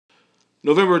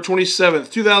November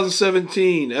 27th,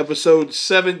 2017, episode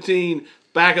 17,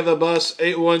 Back of the Bus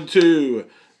 812,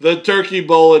 the Turkey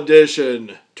Bowl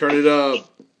edition. Turn it up.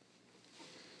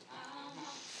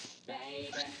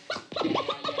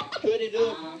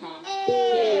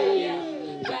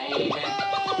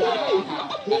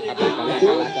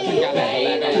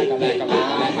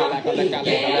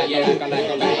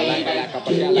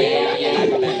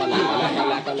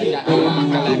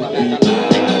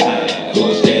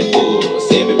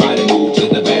 Everybody move to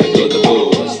the back of the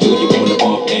bus. Do you wanna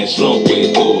bump and slump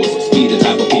with us? Be the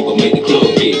type of people make the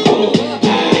club get full.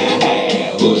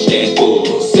 Push that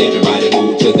bus. Everybody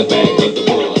move to the back of the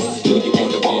bus. Do you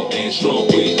wanna bump and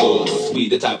slump with us? We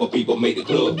the type of people make the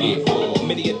club get full.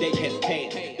 Many a day has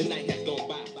passed, the night has gone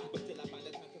by.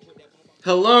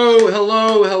 Hello.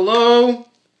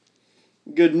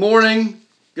 Good morning,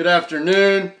 good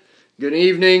afternoon, good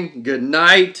evening, good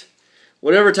night.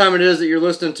 Whatever time it is that you're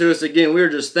listening to us, again, we're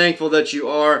just thankful that you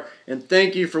are, and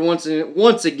thank you for once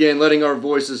again letting our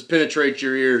voices penetrate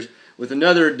your ears with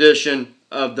another edition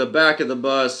of the Back of the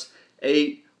Bus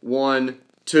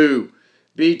 812.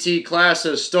 BT class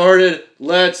has started.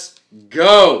 Let's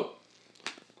go.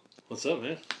 What's up,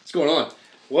 man? What's going on?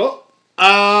 Well,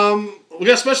 we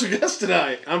got a special guest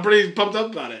tonight. I'm pretty pumped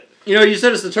up about it. You know, you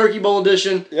said it's the Turkey Bowl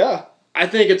edition. Yeah. I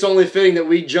think it's only fitting that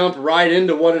we jump right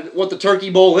into what the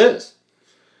Turkey Bowl is.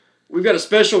 We've got a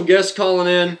special guest calling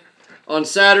in. On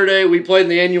Saturday, we played in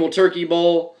the annual Turkey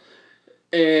Bowl,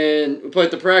 and we played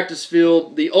at the practice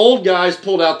field. The old guys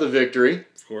pulled out the victory.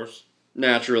 Of course.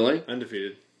 Naturally.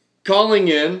 Undefeated. Calling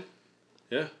in.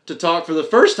 Yeah. To talk for the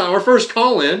first time, our first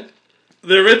call-in.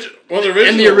 The original.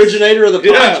 And the originator of the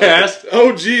podcast.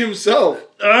 OG himself.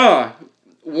 The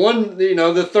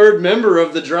third member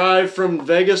of the drive from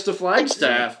Vegas to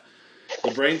Flagstaff.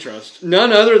 The brain trust.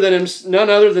 None other than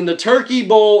the Turkey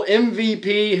Bowl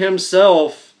MVP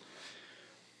himself.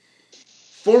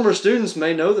 Former students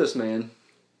may know this man.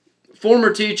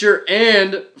 Former teacher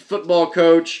and football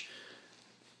coach,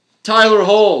 Tyler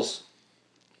Holes.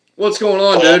 What's going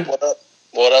on, dude? What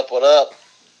up?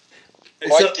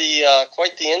 Quite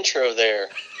the intro there.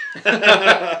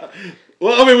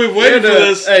 Well, I mean, we've waited for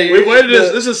this.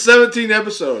 This is 17th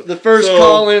episode. The first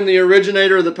call in, the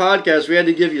originator of the podcast, we had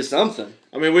to give you something.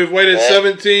 I mean, we've waited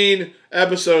 17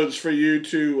 episodes for you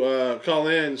to call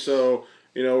in, so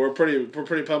we're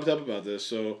pretty pumped up about this.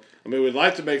 So, I mean, we'd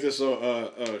like to make this a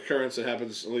occurrence that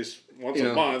happens at least once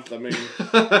a month. I mean,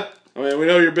 we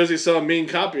know you're busy selling mean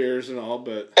copiers and all,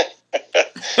 but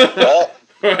well,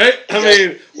 right? I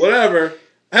mean, whatever.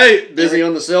 Hey, busy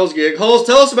on the sales gig. Holes,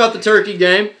 tell us about the Turkey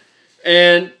game.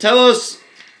 And tell us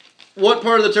what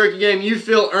part of the Turkey game you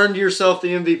feel earned yourself the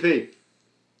MVP.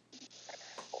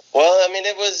 Well, I mean,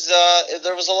 it was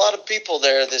there was a lot of people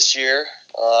there this year.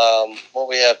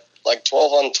 We had like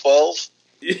 12 on 12.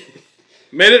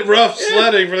 Made it rough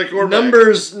sledding for the quarterback.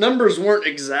 Numbers weren't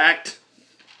exact.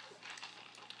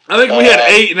 I think we had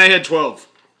 8 and they had 12.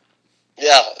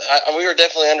 Yeah, we were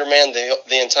definitely undermanned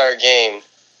the entire game.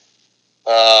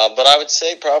 But I would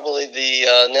say probably the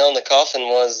nail in the coffin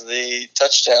was the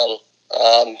touchdown.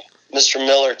 Mr.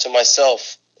 Miller to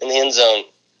myself in the end zone,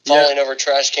 falling over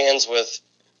trash cans with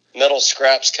metal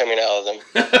scraps coming out of them.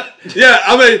 Yeah,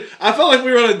 I mean, I felt like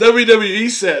we were on a WWE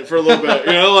set for a little bit.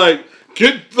 Like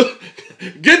get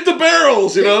the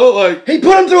barrels. Like he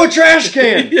put him through a trash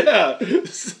can. Yeah.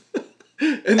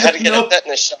 And I had to get a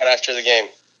tetanus shot after the game.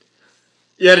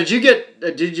 Yeah, did you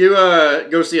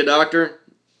go see a doctor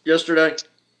yesterday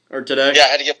or today? Yeah, I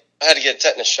had to get a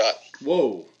tetanus shot.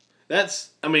 Whoa,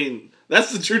 that's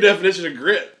the true definition of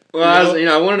grit. Well,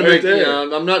 I wanted to make.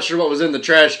 I'm not sure what was in the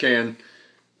trash can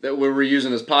that we were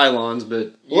using as pylons,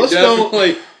 but you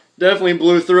definitely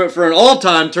blew through it for an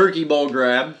all-time Turkey Bowl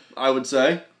grab, I would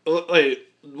say. Wait,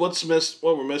 what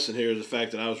we're missing here is the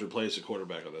fact that I was replaced at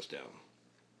quarterback on this down.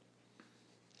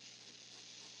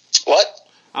 What?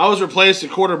 I was replaced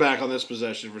at quarterback on this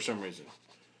possession for some reason.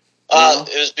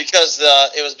 It was because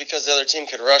the other team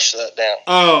could rush that down.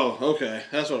 Oh, okay,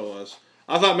 that's what it was.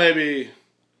 I thought maybe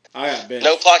I got benched.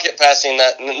 No pocket passing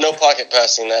that.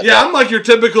 Yeah, down. I'm like your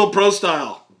typical pro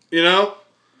style. I'm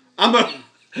a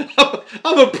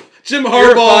Jim Harbaugh.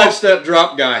 You're a 5-step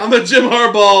drop guy. I'm a Jim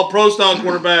Harbaugh pro style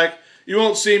quarterback. You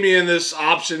won't see me in this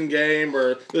option game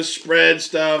or this spread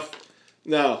stuff.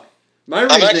 No, my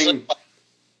reasoning.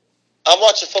 I'm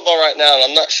watching football right now, and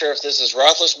I'm not sure if this is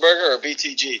Roethlisberger or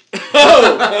BTG.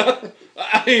 Oh,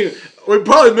 I mean, we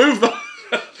probably move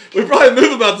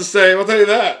about the same. I'll tell you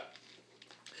that.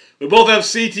 We both have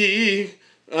CTE.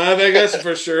 I think that's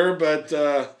for sure. But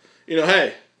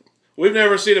hey, we've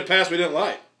never seen a pass we didn't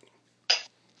like.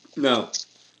 No.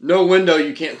 No window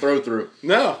you can't throw through.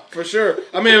 No, for sure.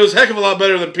 I mean, it was a heck of a lot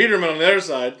better than Peterman on the other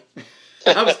side.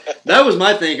 That was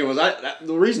my thinking.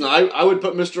 The reason I would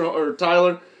put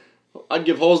Tyler, I'd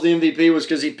give Holes the MVP was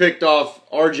because he picked off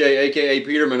RJ, a.k.a.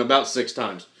 Peterman, about 6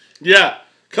 times. Yeah.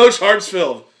 Coach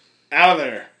Hartsfield, out of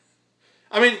there.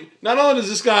 I mean, not only does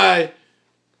this guy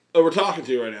we're talking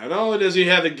to right now, not only does he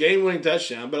have the game-winning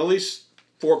touchdown, but at least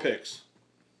 4 picks.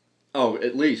 Oh,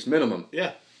 at least, minimum.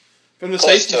 Yeah. From the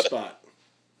safety spot.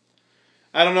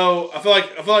 I don't know. I feel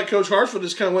like Coach Hartsfield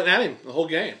just kind of went at him the whole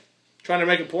game, trying to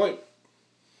make a point.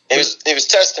 He was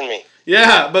testing me.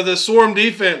 Yeah, but the swarm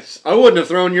defense. I wouldn't have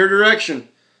thrown your direction.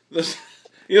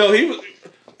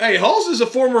 Hey, Hulse is a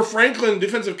former Franklin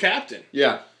defensive captain.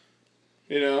 Yeah.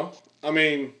 I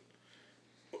mean,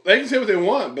 they can say what they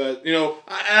want, but,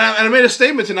 I made a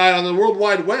statement tonight on the World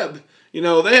Wide Web. They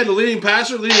had the leading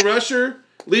passer, leading rusher,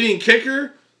 leading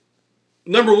kicker,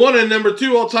 number 1 and number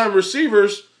 2 all-time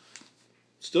receivers.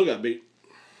 Still got beat.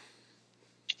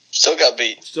 So,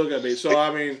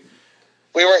 I mean,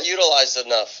 we weren't utilized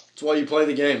enough. That's why you play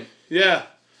the game. Yeah.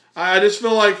 I just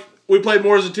feel like we played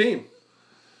more as a team.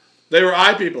 They were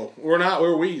I people. We're not.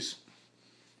 We're we's.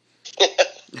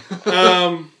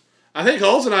 I think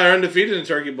Hulse and I are undefeated in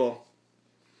Turkey Bowl.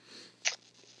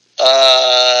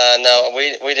 No,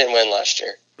 we didn't win last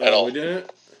year at all. We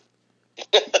didn't?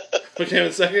 We came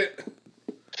in second?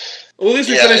 Well, at least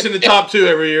we finished in the top 2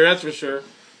 every year, that's for sure.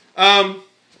 But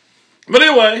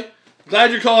anyway,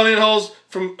 glad you're calling in, Hulse,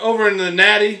 from over in the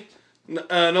Natty.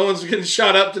 No one's getting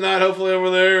shot up tonight, hopefully, over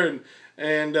there.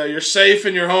 And you're safe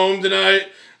in your home tonight.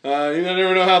 You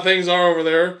never know how things are over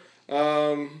there.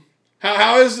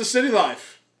 How is the city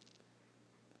life?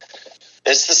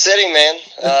 It's the city, man.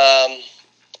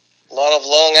 A lot of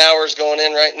long hours going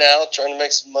in right now, trying to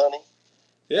make some money.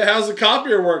 Yeah, how's the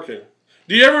copier working?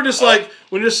 Do you ever just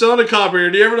when you're selling a copier,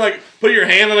 do you ever put your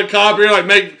hand on a copier,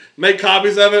 make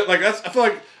copies of it? I feel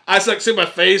like I sit my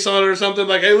face on it or something.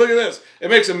 Hey, look at this. It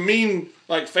makes a mean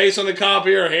face on the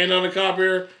copier or hand on the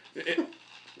copier.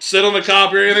 Sit on the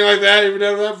copier, anything like that. You ever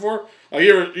done that before?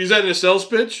 You ever use that in a sales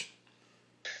pitch?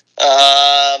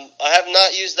 I have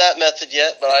not used that method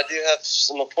yet, but I do have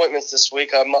some appointments this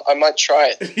week. I might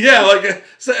try it. Yeah,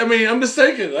 I'm just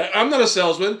thinking. I'm not a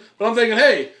salesman, but I'm thinking,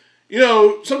 hey,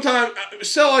 sometimes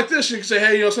sell like this. You can say,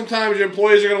 hey, sometimes your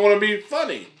employees are going to want to be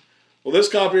funny. Well, this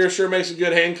copier sure makes a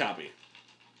good hand copy.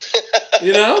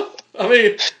 I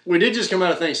mean, we did just come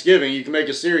out of Thanksgiving. You can make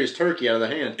a serious turkey out of the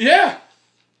hand. Yeah.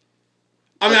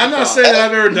 I mean, I'm not saying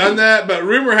that I've ever done that, but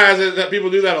rumor has it that people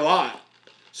do that a lot.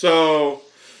 So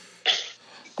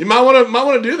you might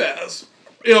want to do that.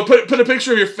 Put a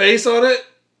picture of your face on it.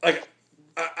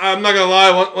 I'm not gonna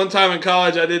lie. One time in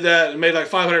college, I did that and made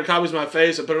 500 copies of my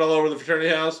face and put it all over the fraternity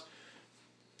house.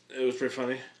 It was pretty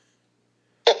funny.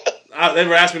 They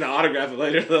were asking me to autograph it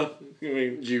later, though.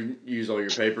 Did you use all your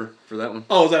paper for that one?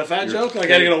 Oh, was that a fat joke? I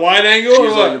gotta get a wide angle or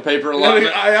use what? All your paper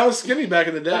allotment? I was skinny back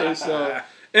in the day, so.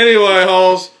 Anyway,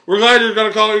 Hulse, we're glad you're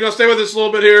gonna call. You're gonna stay with us a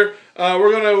little bit here.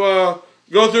 We're gonna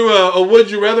go through a Would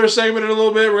You Rather segment in a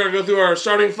little bit. We're gonna go through our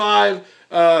starting 5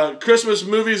 Christmas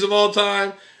movies of all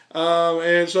time.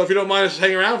 And so if you don't mind us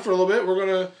hanging around for a little bit, we're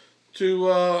going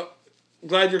to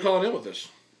glad you're calling in with us.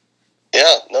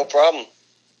 Yeah, no problem.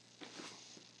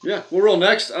 Yeah, we'll roll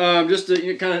next. Just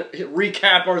to kind of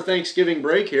recap our Thanksgiving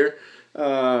break here.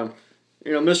 Mr.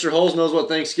 Hulse knows what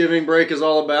Thanksgiving break is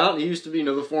all about. He used to be,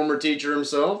 the former teacher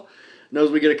himself.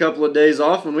 Knows we get a couple of days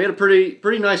off, and we had a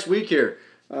pretty nice week here.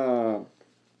 Our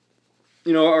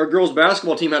girls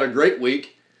basketball team had a great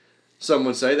week. Some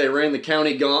would say they ran the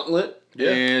county gauntlet.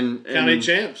 Yeah. And county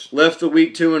champs. Left the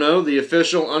week 2-0. The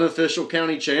official, unofficial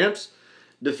county champs.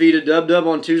 Defeated Dub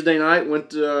on Tuesday night.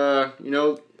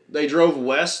 They drove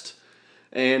west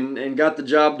and got the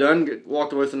job done.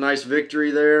 Walked away with a nice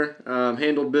victory there.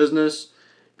 Handled business.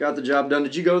 Got the job done.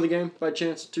 Did you go to the game by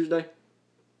chance Tuesday?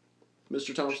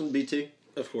 Mr. Thompson, BT?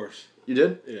 Of course. You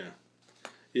did? Yeah.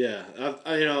 Yeah.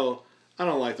 I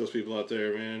don't like those people out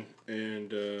there, man.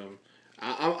 And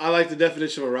I like the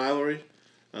definition of a rivalry.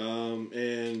 Some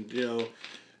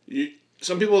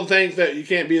people think that you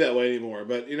can't be that way anymore.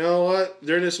 But you know what?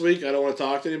 During this week, I don't want to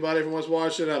talk to anybody from West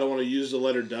Washington. I don't want to use the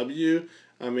letter W.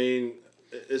 I mean,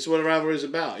 it's what a rivalry is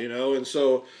about, And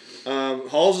so,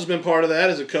 Hulse has been part of that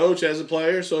as a coach, as a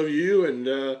player. So have you. And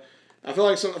I feel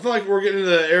like we're getting into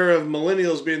the era of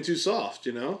millennials being too soft,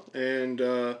 And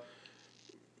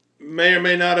may or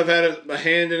may not have had a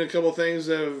hand in a couple of things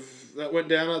that went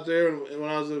down out there when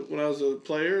I was a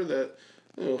player. That.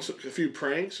 A few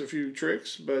pranks, a few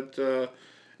tricks, but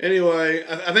anyway,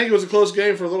 I think it was a close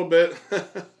game for a little bit.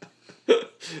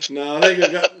 No, I think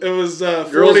it was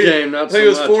 40, Girls game, not I think so it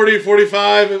was much. 40,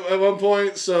 45 at one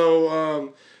point.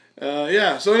 So,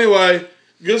 yeah. So anyway,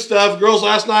 good stuff. Girls,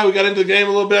 last night we got into the game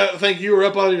a little bit. I think you were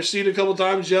up on your seat a couple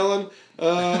times yelling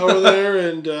over there.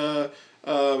 And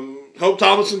Hope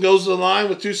Tomlinson goes to the line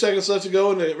with 2 seconds left to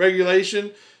go in the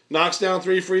regulation. Knocks down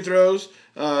 3 free throws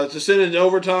to send it into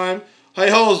overtime. Hey,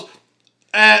 Halls,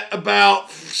 at about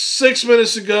 6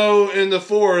 minutes to go in the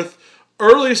fourth,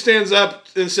 Early stands up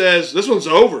and says, "This one's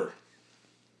over."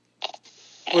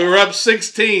 We were up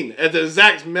 16 at the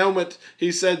exact moment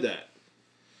he said that.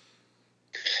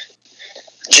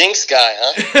 Jinx guy,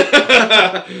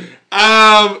 huh?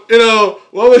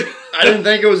 What we I didn't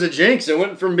think it was a jinx. It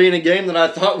went from being a game that I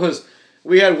thought was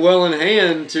we had well in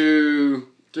hand to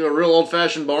a real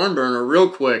old-fashioned barn burner real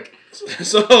quick.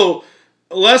 So,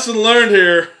 lesson learned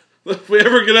here. If we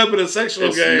ever get up in a sectional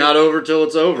It's game, not over till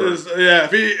it's over. yeah.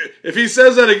 If he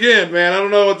says that again, man, I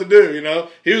don't know what to do.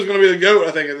 He was going to be the GOAT,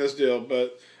 I think, in this deal.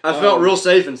 But I felt real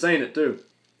safe in saying it too.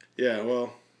 yeah.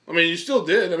 Well, I mean, you still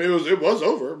did. I mean, it was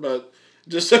over, but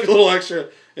just took a little extra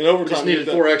in overtime. Just needed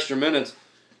 4 extra minutes.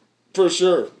 For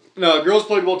sure. No, girls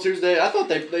played well Tuesday. I thought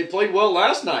they played well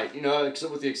last night,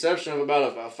 except with the exception of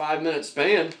about a 5-minute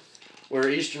span where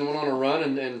Eastern went on a run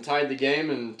and tied the game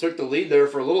and took the lead there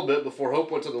for a little bit before Hope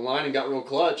went to the line and got real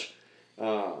clutch.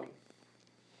 But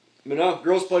no,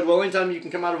 girls played well. Anytime you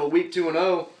can come out of a week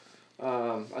 2-0,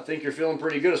 I think you're feeling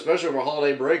pretty good, especially over a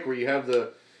holiday break where you have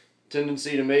the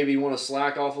tendency to maybe want to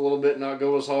slack off a little bit, not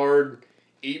go as hard,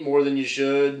 eat more than you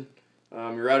should.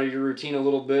 You're out of your routine a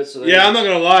little bit. So Yeah, I'm not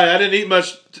going to lie. I didn't eat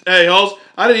much. Hey, Halls,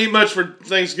 I didn't eat much for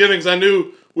Thanksgiving because I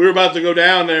knew we were about to go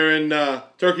down there in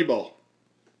Turkey Bowl.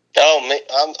 Oh, me,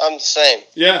 I'm the same.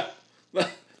 Yeah.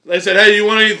 They said, "Hey, you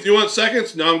want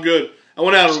seconds?" No, I'm good. I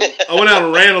went out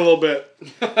and ran a little bit.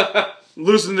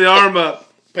 Loosened the arm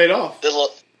up. Paid off. Did a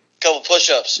couple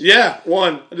push-ups. Yeah,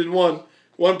 one. I did one.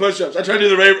 1 push-ups. I tried to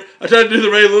do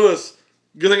the Ray Lewis.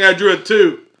 Good thing I drew a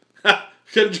 2.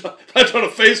 If I draw a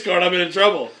face card, I'm in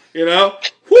trouble.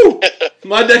 Whew!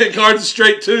 My deck of cards is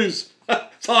straight 2s.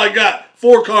 That's all I got.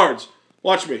 4 cards.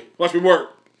 Watch me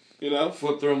work.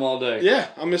 flip through them all day. Yeah,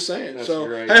 I'm just saying. That's so,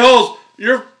 great. hey, Halls,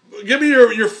 give me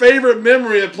your favorite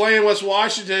memory of playing West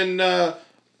Washington right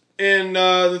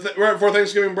before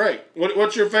Thanksgiving break.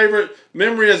 What's your favorite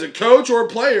memory as a coach or a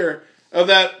player of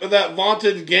that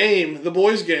vaunted game, the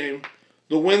boys' game,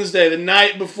 the Wednesday, the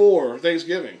night before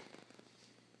Thanksgiving?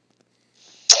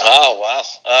 Oh, wow.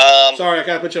 Sorry, I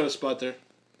kind of put you on the spot there.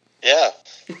 Yeah.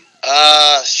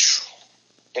 I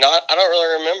don't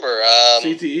really remember.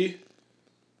 CTE?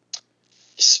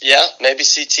 Yeah, maybe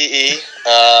CTE.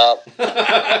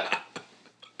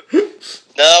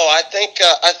 No, I think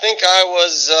I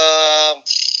was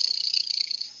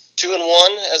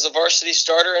 2-1 as a varsity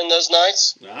starter in those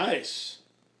nights. Nice.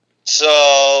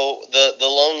 So the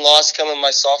lone loss coming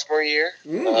my sophomore year.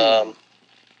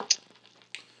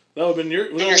 That would have been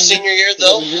Junior senior year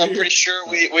though, I'm pretty sure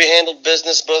we handled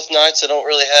business both nights. I don't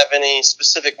really have any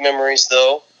specific memories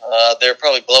though. They're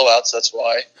probably blowouts. That's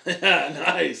why.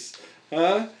 Nice.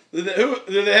 Huh? Did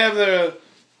they have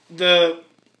the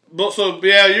so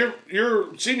yeah,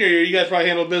 your senior year, you guys probably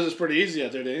handled business pretty easy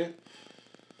out there, didn't you?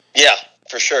 Yeah,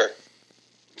 for sure.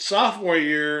 Sophomore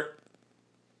year,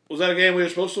 was that a game we were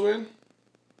supposed to win?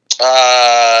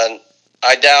 I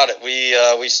doubt it.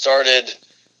 We started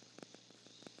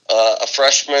a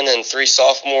freshman and 3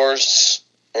 sophomores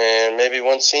and maybe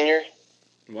 1 senior.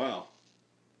 Wow.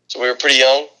 So we were pretty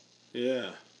young. Yeah.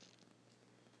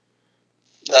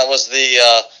 That was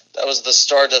the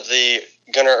start of the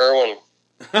Gunnar Irwin.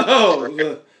 Oh,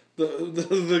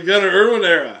 the Gunnar Irwin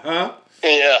era, huh?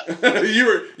 Yeah.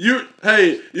 you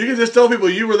can just tell people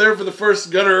you were there for the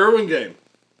first Gunnar Irwin game.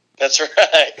 That's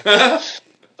right.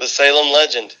 The Salem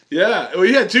legend. Yeah, well,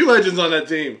 you had 2 legends on that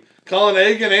team, Colin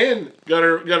Hagan and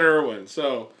Gunnar Irwin.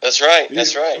 So That's right.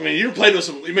 That's right. I mean, you played with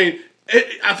some. I mean,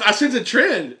 I sense a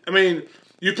trend. I mean,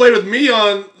 you played with me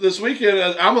on this weekend.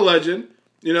 I'm a legend,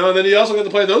 and then you also got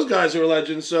to play those guys who are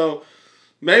legends. So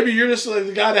maybe you're just like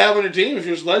the guy to have on your team if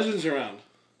there's legends around.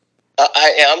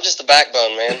 I'm just the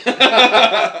backbone, man.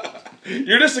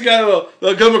 You're just the guy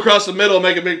that'll come across the middle and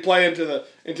make a big play into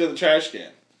the trash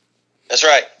can. That's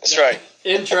right. That's right.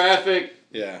 In traffic,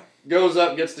 Yeah. goes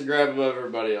up, gets the grab above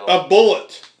everybody else. A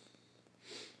bullet.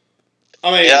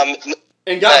 I mean, Yeah.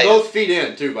 And got Hey. both feet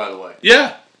in, too, by the way.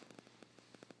 yeah.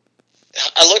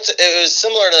 I looked. It was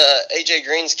similar to AJ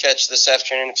Green's catch this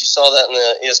afternoon. If you saw that in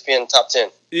the ESPN top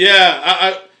 10. Yeah.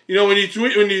 I when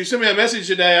you sent me that message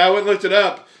today, I went and looked it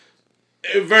up.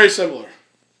 Very similar.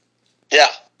 Yeah.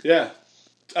 Yeah.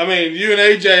 I mean, you and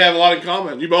AJ have a lot in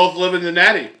common. You both live in the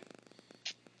Natty.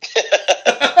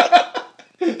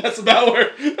 That's about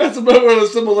where the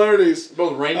similarities.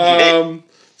 Both Rangers.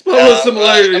 It's about where the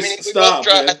similarities I stop.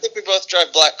 Man. I think we both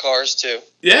drive black cars too.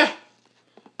 Yeah,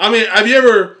 I mean, have you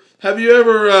ever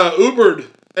Ubered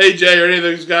AJ or any of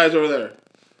those guys over there?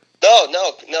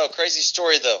 No. Crazy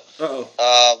story though.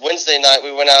 Wednesday night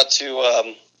we went out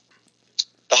to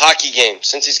the hockey game.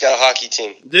 Since he's got a hockey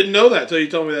team. Didn't know that until you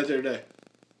told me that the other day.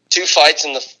 2 fights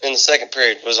in the second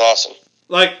period. It was awesome.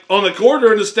 Like on the court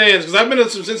or in the stands? Because I've been to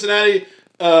some Cincinnati.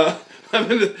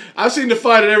 I've seen the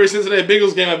fight at every Cincinnati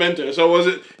Bengals game I've been to. So was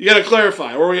it? You got to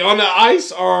clarify. Were we on the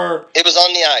ice or? It was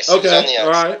on the ice. Okay. It was on the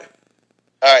ice.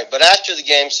 All right. But after the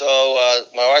game, so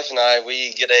my wife and I,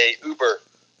 we get a Uber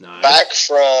Nice. back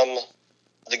from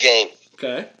the game.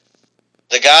 Okay.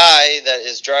 The guy that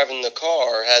is driving the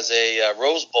car has a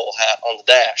Rose Bowl hat on the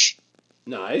dash.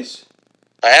 Nice.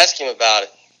 I asked him about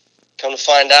it. Come to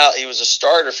find out, he was a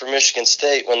starter for Michigan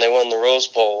State when they won the Rose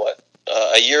Bowl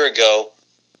a year ago,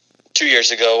 2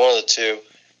 years ago, one of the two.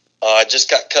 Just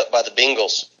got cut by the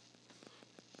Bengals.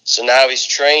 So now he's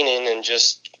training and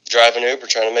just driving Uber,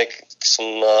 trying to make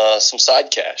some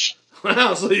side cash.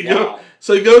 Wow. So he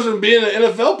goes from being an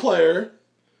NFL player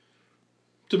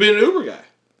to being an Uber guy.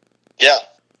 Yeah.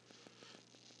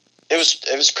 It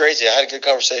was crazy. I had a good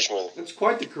conversation with him. It's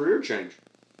quite the career change.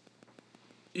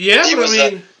 Yeah, He but was I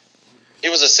mean, He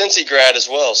was a Cincy grad as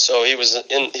well, so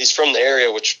he's from the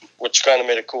area, which kind of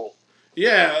made it cool.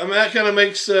 yeah. I mean, that kind of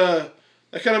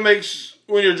makes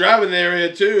when you're driving the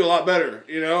area too a lot better.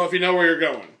 You know, if you know where you're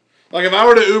going. Like if I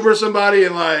were to Uber somebody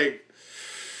in like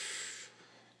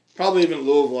probably even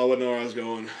Louisville, I wouldn't know where I was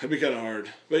going. It'd be kind of hard.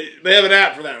 But they have an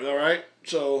app for that, though, right?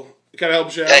 So it kind of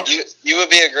helps you out. Yeah, you would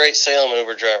be a great Salem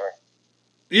Uber driver.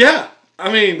 Yeah,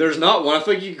 I mean, There's not one. I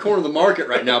think you can corner the market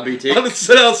right now, BT. I would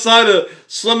sit outside of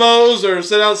Slimos or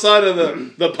sit outside of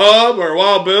the pub or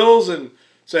Wild Bill's and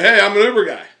say, "Hey, I'm an Uber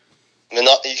guy." You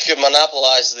could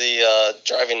monopolize the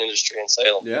driving industry in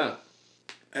Salem. Yeah.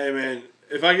 Hey, man,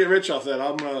 if I get rich off that,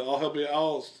 I'll help you.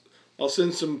 I'll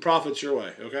send some profits your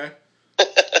way. Okay.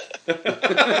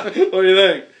 What do you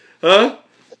think? Huh?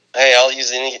 Hey, I'll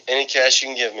use any cash you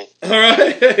can give me. All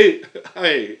right. Hey,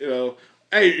 hey,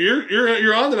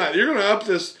 you're on tonight. You're gonna up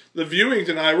the viewing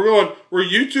tonight. We're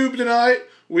YouTube tonight.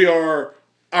 We are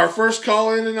our first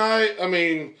call in tonight. I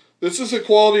mean, this is a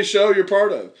quality show you're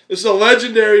part of. This is a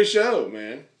legendary show,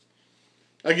 man.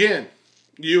 Again,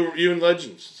 you and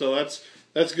legends. So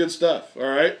that's good stuff. All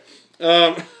right.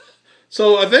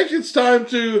 So I think it's time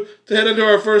to head into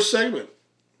our first segment.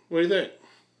 What do you think?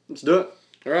 Let's do it.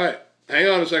 All right. Hang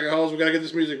on a second, Halls. We got to get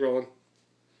this music rolling.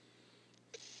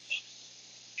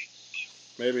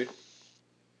 Maybe.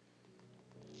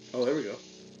 Oh, there we go.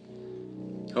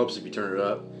 Helps if you turn it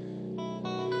up.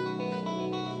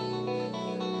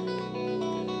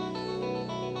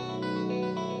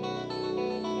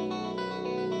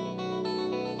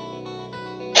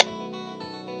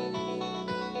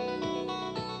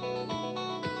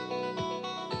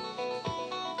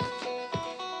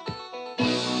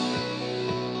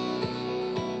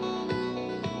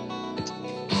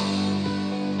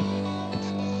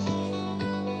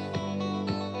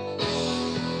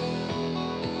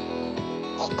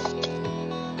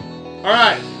 All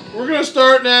right. We're going to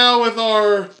start now with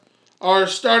our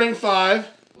starting five.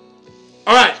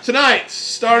 All right. Tonight's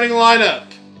starting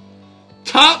lineup.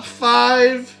 Top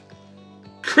 5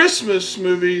 Christmas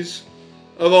movies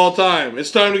of all time. It's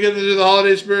time to get into the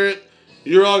holiday spirit.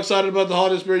 You're all excited about the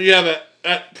holiday spirit. You have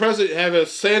at present have a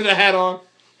Santa hat on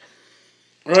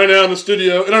right now in the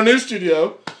studio, in our new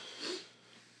studio.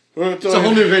 It's a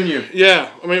whole new venue. Yeah,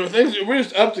 I mean, we're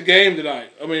just up the game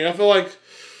tonight. I mean, I feel like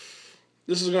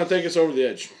this is going to take us over the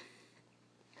edge.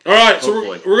 All right, so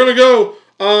we're going to go.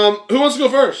 Who wants to go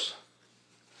first?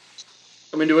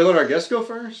 I mean, do we let our guests go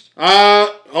first?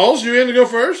 Halls, you in to go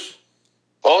first?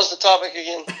 What was the topic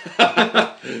again?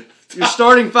 You're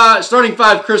starting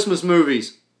five Christmas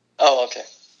movies. Oh, okay.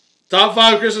 Top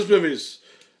 5 Christmas movies.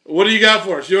 What do you got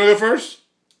for us? You want to go first?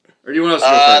 Or do you want us to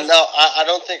go first? No, I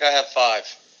don't think I have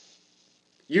 5.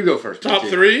 You go first. Top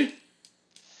BT. 3?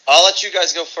 I'll let you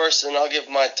guys go first, and I'll give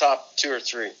my top 2 or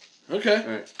 3. Okay. All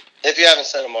right. If you haven't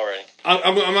said them already.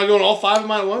 Am I going all 5 of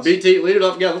mine at once? BT, lead it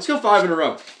up. Yeah, let's go 5 in a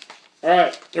row. All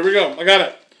right, here we go. I got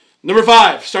it. Number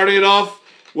 5, starting it off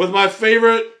with my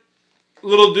favorite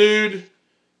little dude,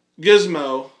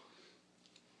 Gizmo.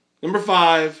 Number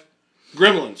 5,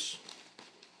 Gremlins.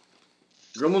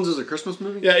 Gremlins is a Christmas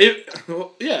movie? Yeah,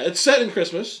 it's set in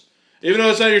Christmas, even though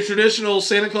it's not your traditional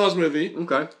Santa Claus movie.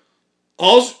 Okay.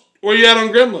 Where you at on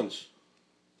Gremlins?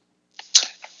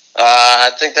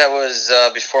 I think that was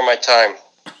before my time.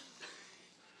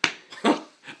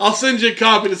 I'll send you a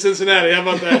copy to Cincinnati. How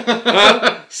about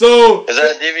that? So Is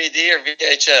that a DVD or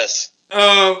VHS?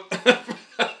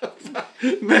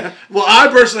 man, well, I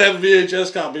personally have a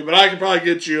VHS copy, but I could probably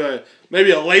get you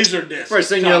maybe a laser disc. Probably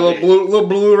send you a little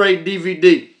Blu-ray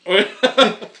DVD. All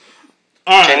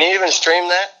right. Can you even stream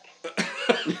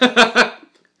that?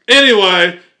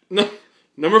 Anyway,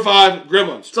 number 5,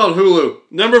 Gremlins. It's on Hulu.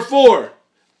 Number 4,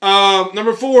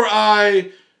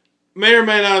 I may or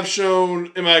may not have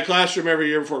shown in my classroom every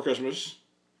year before Christmas.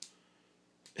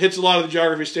 Hits a lot of the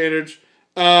geography standards.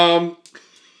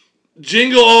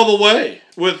 Jingle All the Way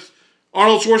with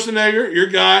Arnold Schwarzenegger, your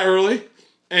guy, early,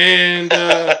 and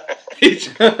he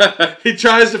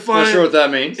tries to find. Not sure what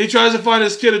that means. He tries to find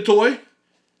his kid a toy.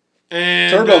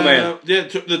 And Turbo Man. Yeah,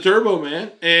 the Turbo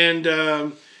Man,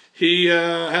 and he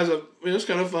has it's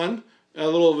kind of fun. A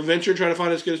little adventure trying to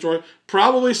find his kid a toy.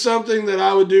 Probably something that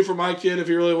I would do for my kid if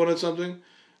he really wanted something.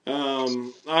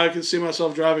 I could see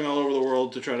myself driving all over the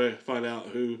world to try to find out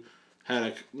who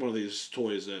had one of these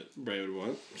toys that Bray would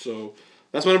want. So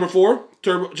that's my number 4,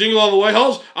 Jingle All the Way.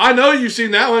 Halls, I know you've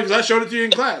seen that one because I showed it to you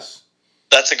in class.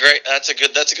 That's a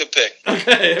good pick.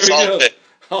 Okay, there Solid we go. pick.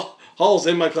 Hall's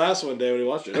in my class one day when he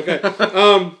watched it. Okay,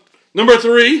 number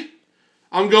 3,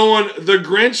 I'm going The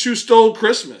Grinch Who Stole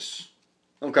Christmas.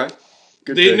 Okay.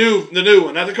 Good The pick. new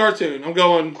one, not the cartoon. I'm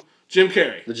going Jim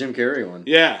Carrey. The Jim Carrey one.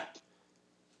 Yeah.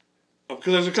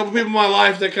 Because there's a couple people in my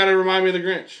life that kind of remind me of the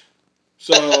Grinch.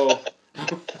 So,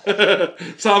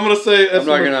 so I'm gonna say that's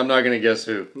I'm not gonna guess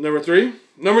who. number 3.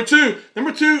 Number 2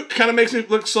 kind of makes me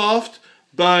look soft,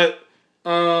 but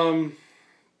I'll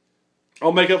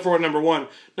make up for it. Number 1.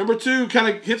 Number 2 kind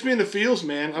of hits me in the feels,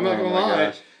 man. I'm not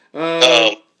gonna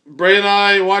lie. Bray and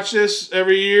I watch this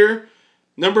every year.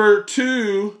 Number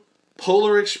 2,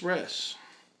 Polar Express.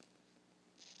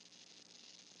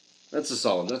 That's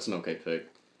an okay pick.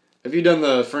 Have you done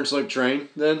the French Lick Train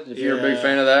then? If you're a big Yeah.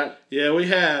 fan of that? Yeah, we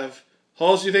have.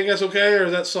 Halls, do you think that's okay or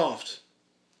is that soft?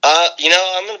 I'm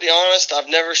going to be honest. I've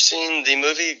never seen the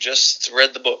movie, just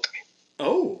read the book.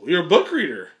 Oh, you're a book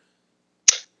reader.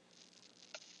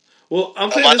 Well,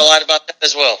 I'm I saying might have this. lied about that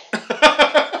as well.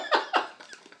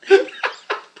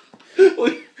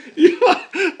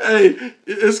 Hey,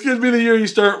 this could be the year you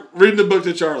start reading the book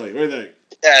to Charlie. What do you think?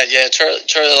 Yeah.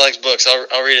 Charlie likes books.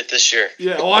 I'll read it this year.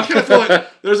 Yeah, well, I kind of feel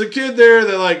like there's a kid there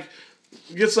that like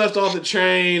gets left off the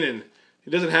train and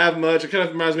he doesn't have much. It kind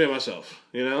of reminds me of myself,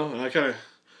 and I kind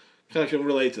of can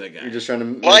relate to that guy. You're just trying to.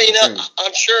 Well,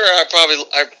 I'm sure I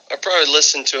probably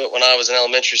listened to it when I was in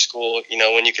elementary school.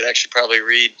 When you could actually probably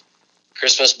read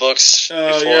Christmas books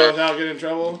before. Yeah, without getting in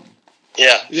trouble.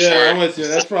 Yeah, sure. I'm with you.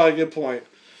 That's probably a good point.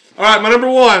 All right, my number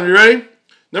 1. You ready?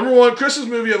 Number 1 Christmas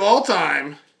movie of all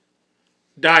time,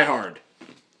 Die Hard.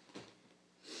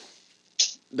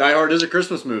 Die Hard is a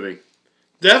Christmas movie.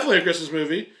 Definitely a Christmas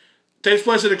movie. Takes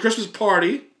place at a Christmas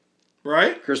party,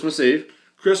 right? Christmas Eve.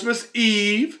 Christmas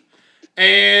Eve,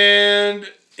 and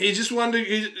he just wanted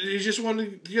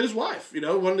to get his wife.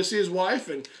 Wanted to see his wife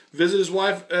and visit his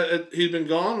wife. He'd been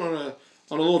gone on a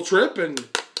little trip, and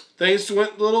things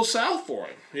went a little south for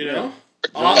him. Yeah.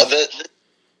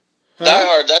 Die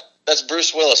Hard. That's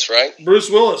Bruce Willis, right? Bruce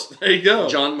Willis. There you go.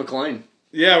 John McClane.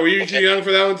 Yeah, were you too young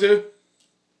for that one too?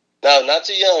 No, not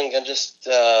too young. I'm just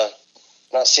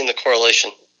not seeing the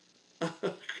correlation.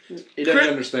 He doesn't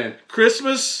understand.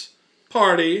 Christmas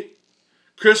party,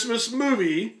 Christmas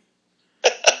movie,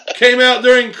 came out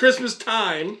during Christmas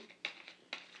time.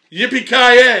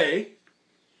 Yippee-ki-yay.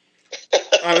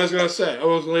 I was going to say. I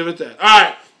was going to leave it at that. All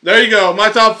right. There you go.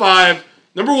 My top 5.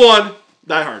 Number 1,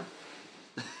 Die Hard.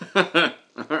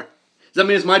 Does that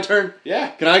mean it's my turn?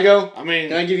 Yeah. Can I go? I mean,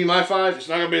 Can I give you my 5? it's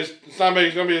not going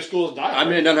to be as cool as Die Hard. I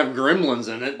mean, it doesn't have Gremlins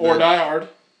in it. or but Die Hard.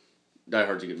 Die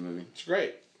Hard's a good movie. It's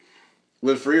great.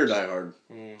 Live Free or Die Hard?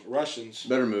 Russians.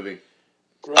 Better movie.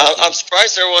 I'm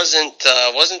surprised there wasn't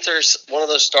there one of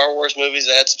those Star Wars movies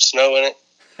that had some snow in it?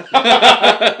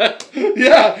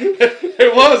 Yeah,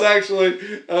 it was actually.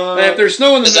 Hey, if there's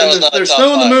snow in That was not there's top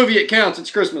snow in the 5. movie, it counts.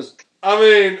 It's Christmas. I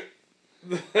mean,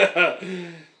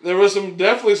 there was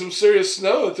definitely some serious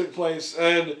snow that took place,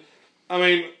 and I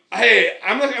mean, hey,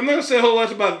 I'm not gonna say a whole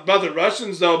lot about the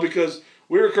Russians though, because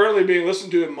we were currently being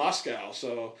listened to in Moscow.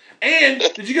 So, and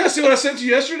did you guys see what I sent you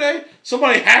yesterday?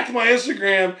 Somebody hacked my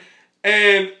Instagram,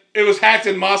 and it was hacked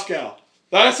in Moscow.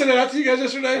 Did I send it out to you guys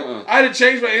yesterday? I had to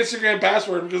change my Instagram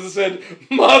password because it said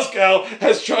Moscow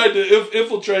has tried to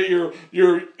infiltrate your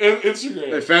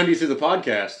Instagram. They found you through the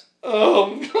podcast.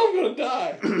 Oh, I'm gonna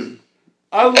die.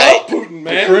 I love Putin,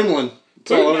 man. The Kremlin.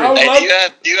 It's all Putin, over. Hey,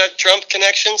 do you have Trump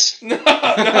connections? No, I'm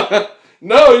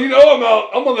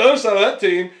on the other side of that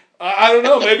team. I don't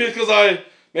know. Maybe it's because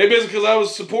Maybe it's because I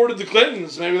was supported the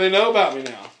Clintons. Maybe they know about me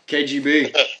now.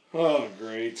 KGB. Oh,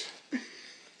 great.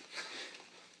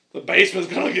 The basement's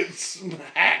gonna get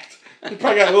hacked. They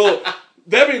probably got a little.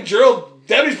 Debbie and Gerald.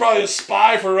 Debbie's probably a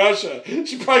spy for Russia.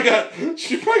 She probably got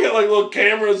like little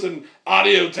cameras and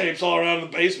audio tapes all around the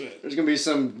basement. There's gonna be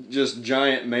some just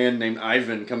giant man named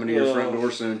Ivan coming to your front door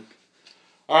soon.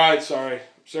 All right, sorry.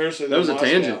 Seriously, that was a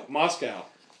tangent. Moscow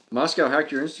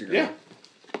hacked your Instagram. Yeah,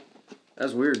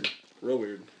 that's weird. Real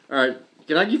weird. All right,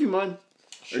 can I give you mine?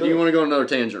 Sure. Or do you want to go on another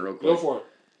tangent real quick? Go for it.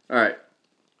 All right.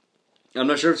 I'm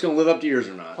not sure if it's going to live up to yours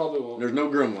or not. Probably won't. There's no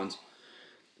grim ones.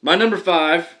 My number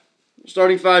 5,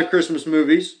 starting 5 Christmas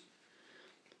movies.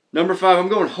 Number 5, I'm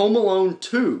going Home Alone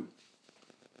 2.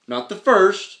 Not the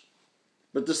first,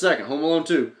 but the second. Home Alone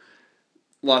 2.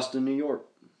 Lost in New York.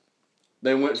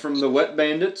 They went from the wet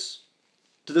bandits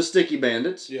to the sticky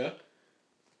bandits. Yeah.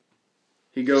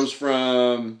 He goes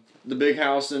from the big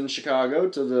house in Chicago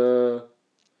to the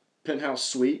penthouse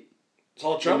suite It's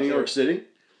all Trump in New there. York City.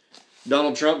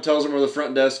 Donald Trump tells him where the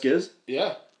front desk is.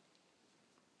 Yeah.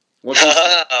 What's his,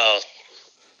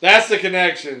 That's the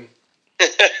connection.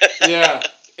 Yeah.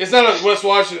 It's not a West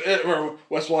Washington.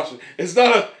 It's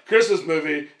not a Christmas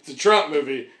movie. It's a Trump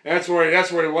movie. That's where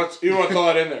he wants. You want to call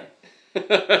it in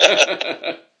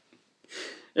there.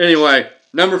 Anyway,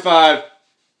 number 5,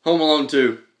 Home Alone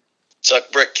 2.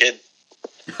 Suck brick, kid.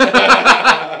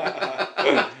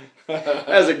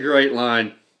 That's a great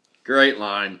line. Great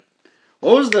line.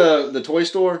 What was the toy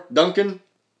store? Duncan?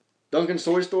 Duncan's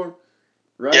toy store?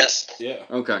 Right? Yes. Yeah.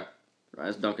 Okay. Right,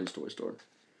 it's Duncan's toy store.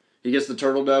 He gets the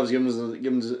turtle doves, gives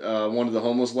one to the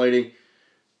homeless lady.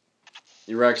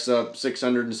 He racks up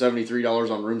 $673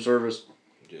 on room service.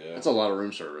 Yeah. That's a lot of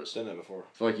room service. Done that before.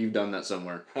 I feel like you've done that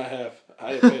somewhere. I have.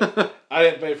 I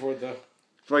didn't pay for it though.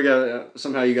 I feel like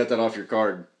somehow you got that off your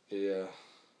card. Yeah.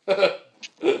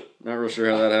 Not real sure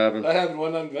how that happened. That happened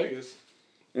one night in Vegas.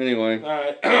 Anyway. All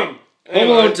right. Home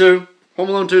Alone 2. Home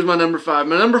Alone 2 is my number 5.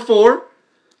 My number 4,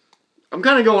 I'm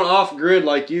kind of going off-grid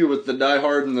like you with the Die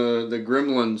Hard and the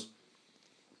Gremlins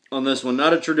on this one.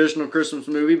 Not a traditional Christmas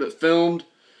movie, but filmed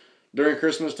during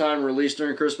Christmas time, released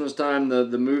during Christmas time.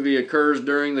 The movie occurs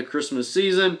during the Christmas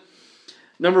season.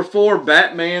 Number 4,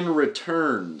 Batman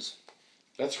Returns.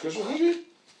 That's a Christmas movie?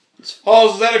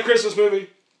 Oh, is that a Christmas movie?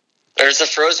 There's a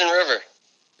frozen river.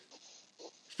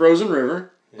 Frozen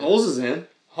River. Yeah. Holes is in.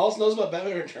 Halls knows about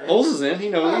Batman Returns. Holes is in. He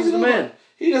knows. He's the man.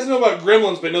 He doesn't know about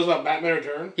Gremlins, but he knows about Batman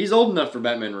Returns. He's old enough for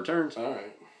Batman Returns. All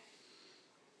right.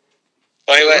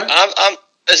 Wait.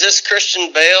 Is this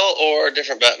Christian Bale or a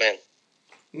different Batman?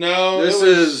 No. This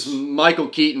is Michael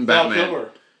Keaton Batman. Val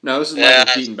Kilmer. No, this is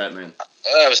Michael Keaton Batman.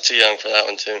 I was too young for that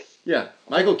one, too. Yeah.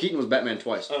 Michael Keaton was Batman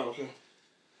twice. Oh, okay.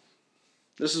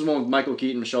 This is one with Michael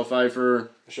Keaton, Michelle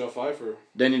Pfeiffer. Michelle Pfeiffer.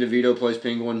 Danny DeVito plays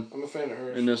Penguin. I'm a fan of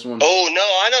hers. In this one. Oh, no,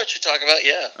 I know what you're talking about.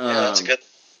 Yeah, that's good.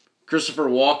 Christopher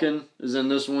Walken is in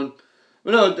this one.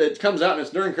 But no, it comes out and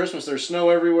it's during Christmas. There's snow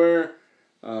everywhere.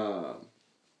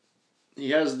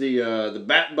 He has the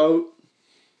Bat Boat.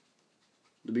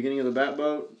 The beginning of the Bat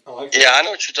Boat. I like that. Yeah, I know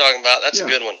what you're talking about. That's a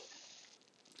good one.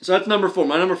 So that's number 4.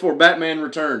 My number 4, Batman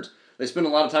Returns. They spend a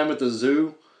lot of time at the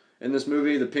zoo in this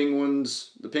movie. The penguin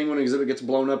exhibit gets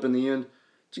blown up in the end.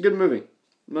 It's a good movie.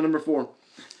 My number 4.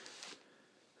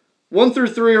 1 through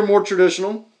 3 are more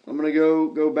traditional. I'm going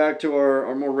to go back to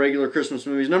our more regular Christmas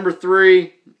movies. Number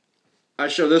 3, I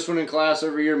show this one in class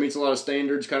every year. Meets a lot of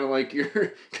standards, kind of like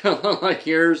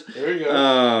yours. There you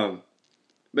go.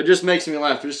 But just makes me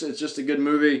laugh. It's just a good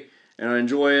movie, and I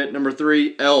enjoy it. Number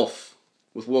 3, Elf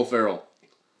with Will Ferrell.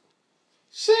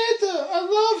 Santa,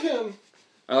 I love him.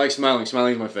 I like Smiling.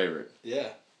 Smiling's my favorite. Yeah.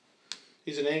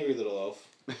 He's an angry little elf.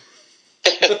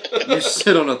 You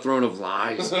sit on a throne of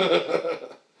lies. I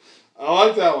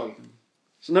like that one.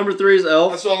 So number 3 is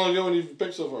Elf. That's all I'm going you've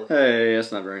picked so far. Hey,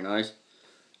 that's not very nice.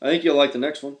 I think you'll like the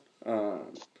next one.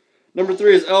 Number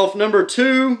 3 is Elf. Number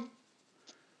 2,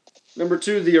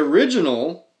 the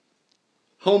original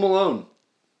Home Alone.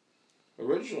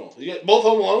 Original. You get both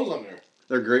Home Alones on there.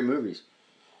 They're great movies.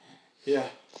 Yeah.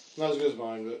 Not as good as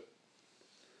mine, but...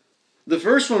 The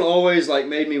first one always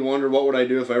made me wonder what would I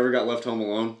do if I ever got left home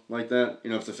alone like that.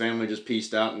 If the family just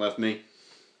pieced out and left me.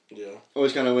 Yeah.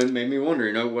 Always kind of made me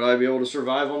wonder, would I be able to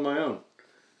survive on my own?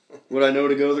 Would I know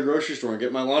to go to the grocery store and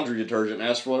get my laundry detergent and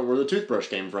ask for where the toothbrush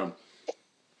came from?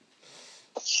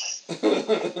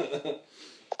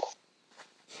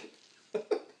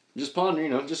 Just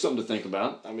ponder, just something to think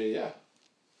about. I mean, yeah.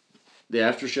 The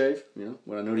aftershave,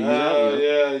 would I know to use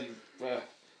that? Yeah.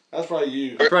 That's probably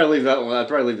you. I'd probably leave that one. I'd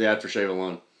probably leave the aftershave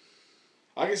alone.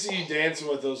 I can see you dancing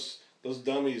with those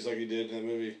dummies like you did in that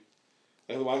movie.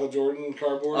 Like the Michael Jordan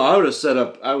cardboard? Oh, I would have set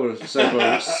up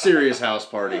a serious house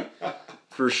party.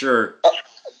 For sure.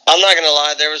 I'm not going to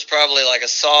lie. There was probably like a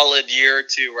solid year or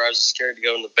two where I was scared to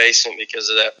go in the basement because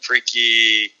of that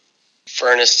freaky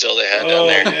furnace still they had down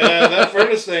there. Yeah, that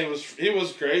furnace thing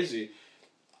was crazy.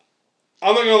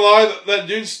 I'm not going to lie, that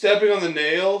dude stepping on the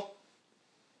nail,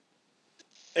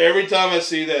 every time I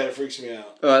see that, it freaks me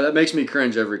out. That makes me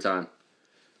cringe every time.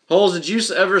 Holes, did you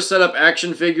ever set up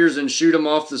action figures and shoot them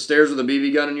off the stairs with a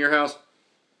BB gun in your house?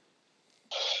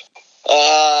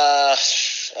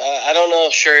 I don't know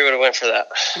if Sherry would have went for that.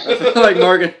 I feel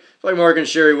like Mark and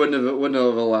Sherry wouldn't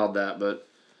have allowed that, but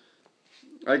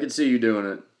I could see you doing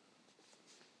it.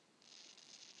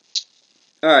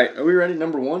 All right, are we ready?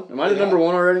 Number one? Am I the number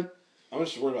one already? I'm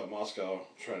just worried about Moscow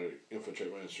trying to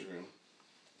infiltrate my Instagram.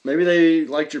 Maybe they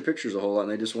liked your pictures a whole lot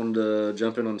and they just wanted to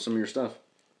jump in on some of your stuff.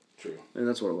 True. Maybe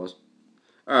that's what it was.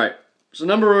 All right, so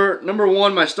number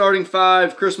one, my starting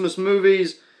 5 Christmas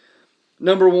movies.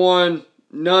 Number 1,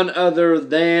 none other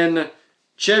than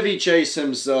Chevy Chase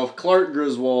himself, Clark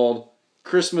Griswold,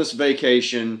 Christmas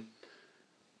Vacation.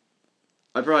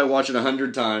 I probably watch it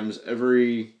 100 times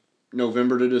every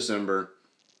November to December.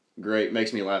 Great,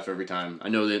 makes me laugh every time. I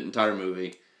know the entire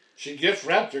movie. She gift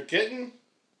wrapped her kitten?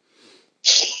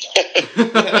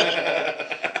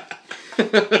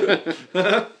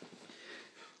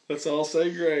 Let's all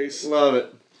say grace. Love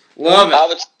it. Love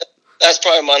it. That's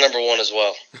probably my number 1 as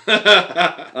well.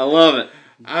 I love it.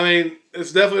 I mean,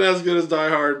 it's definitely not as good as Die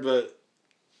Hard, but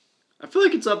I feel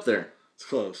like it's up there. it's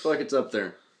close. I feel like it's up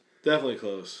there. Definitely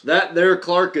close. That there,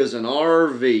 Clark, is an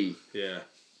RV. Yeah.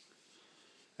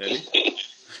 Eddie?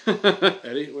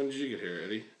 Eddie? When did you get here,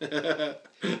 Eddie?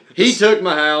 He took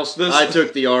my house. I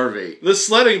took the RV. The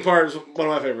sledding part is one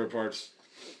of my favorite parts.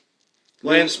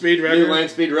 Land speed record. New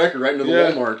land speed record right into the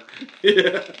Walmart.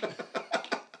 Yeah.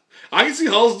 I can see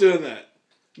Hulls doing that,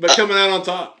 but coming out on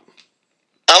top.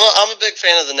 I'm a big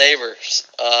fan of the neighbors.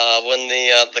 When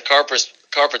the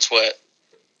carpet's wet.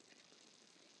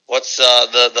 What's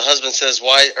the husband says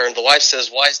why, or the wife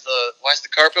says why's the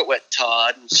carpet wet,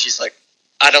 Todd? And she's like,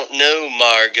 I don't know,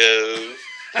 Margot.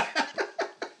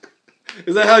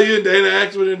 Is that how you and Dana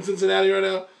act when in Cincinnati right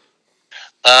now?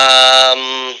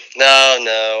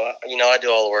 No. You know, I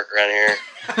do all the work around here.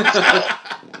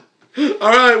 All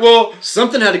right, well,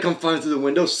 something had to come flying through the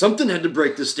window. Something had to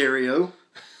break the stereo.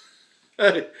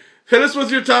 Hey, hit us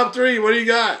with your top 3. What do you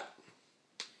got?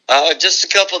 Just a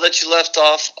couple that you left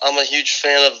off. I'm a huge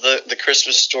fan of the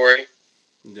Christmas Story.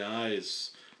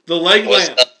 Nice. The leg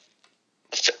lamp.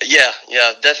 Yeah,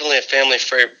 definitely a family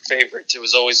favorite. It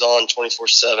was always on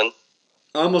 24/7.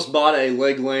 I almost bought a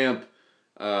leg lamp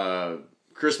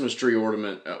Christmas tree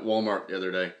ornament at Walmart the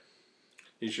other day.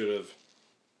 You should have.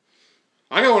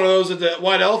 I got one of those at the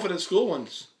White Elephant at school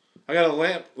once. I got a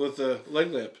lamp with a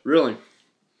leg lamp. Really?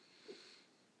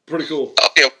 Pretty cool.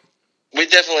 Okay, we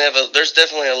definitely have there's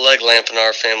definitely a leg lamp in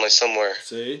our family somewhere.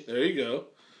 See, there you go.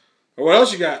 Or what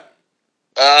else you got?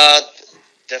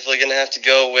 Definitely gonna have to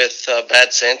go with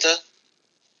Bad Santa.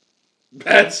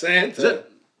 Bad Santa.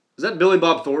 Is that Billy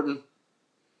Bob Thornton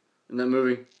in that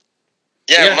movie?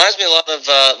 Yeah, it reminds me a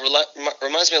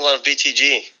lot of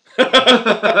BTG.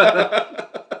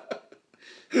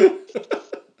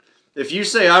 If you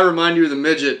say I remind you of the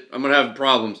midget, I'm gonna have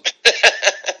problems.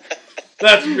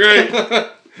 That's great. And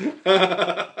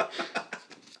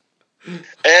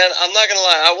I'm not gonna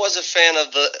lie, I was a fan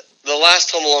of the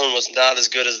last Home Alone was not as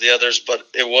good as the others, but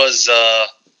it was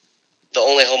the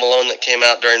only Home Alone that came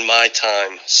out during my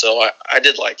time, so I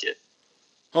did like it.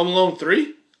 Home Alone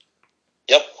 3?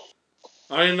 Yep.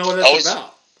 I don't even know what that's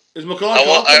about. Is Macaulay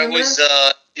Culkin in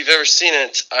there? If you've ever seen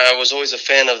it, I was always a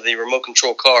fan of the remote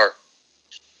control car,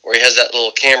 where he has that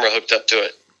little camera hooked up to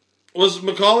it. Was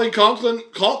Macaulay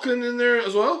Culkin in there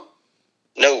as well?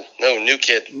 No, New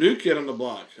Kid. New Kid on the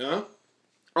Block, huh?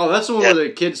 Oh, that's the one where the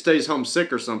kid stays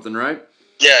homesick or something, right?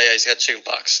 Yeah, he's got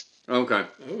chickenpox. Okay.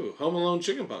 Oh, Home Alone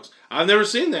chickenpox. I've never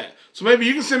seen that. So maybe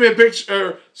you can send me a picture,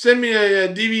 or send me a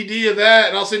DVD of that,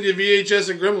 and I'll send you a VHS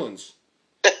of Gremlins.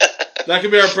 That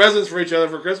could be our presents for each other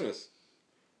for Christmas.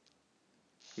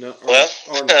 No,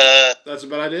 or no. That's a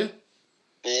bad idea?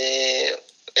 Yeah,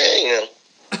 you know.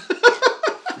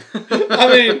 I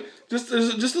mean, just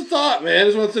a thought, man. I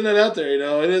just want to send that out there. You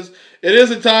know, it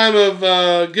is a time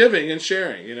of giving and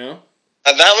sharing. You know.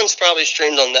 That one's probably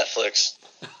streamed on Netflix.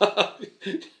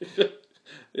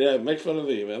 Yeah, make fun of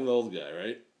me, man. I'm the old guy,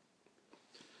 right?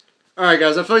 All right,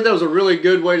 guys. I feel like that was a really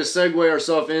good way to segue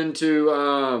ourselves into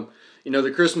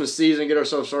the Christmas season. Get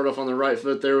ourselves started off on the right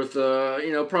foot there with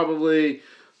probably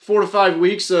 4 to 5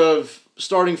 weeks of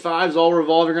starting fives all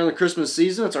revolving around the Christmas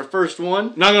season. It's our first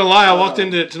one. Not gonna lie, I walked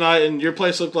into it tonight and your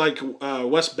place looked like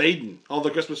West Baden. All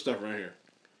the Christmas stuff right here.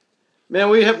 Man,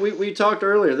 we talked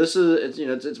earlier. This is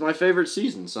it's my favorite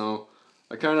season, so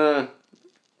I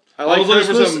like was looking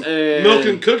Christmas for some and milk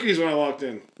and cookies when I walked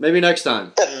in. maybe next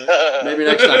time. Maybe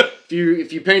next time.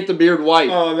 If you paint the beard white,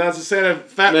 Oh, that's a Santa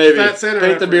fat Santa.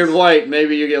 paint the beard white.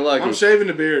 Maybe you get lucky. I'm shaving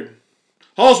the beard.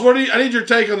 Halls, I need your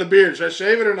take on the beard. Should I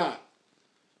shave it or not?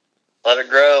 Let it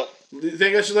grow. Do you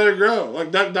think I should let it grow?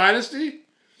 Like Duck Dynasty?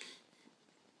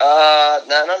 No,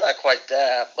 not quite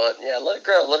that, but yeah, let it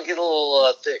grow. Let it get a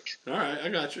little thick. All right, I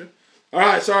got you. All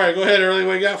right, sorry. Go ahead, Early.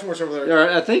 What you got for us over there? All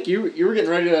right, I think you were getting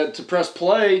ready to press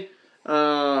play.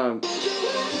 Yeah,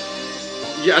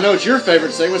 I know it's your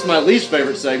favorite segment. It's my least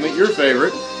favorite segment. Your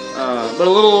favorite, but a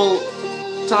little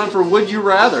time for Would You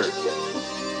Rather.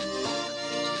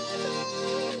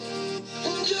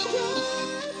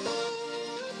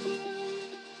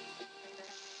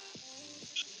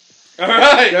 All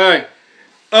right. Okay,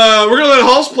 We're gonna let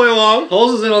Halls play along.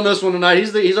 Holes is in on this one tonight.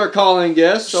 He's our calling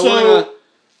guest, so we're gonna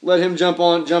let him jump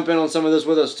in on some of this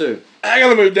with us too. I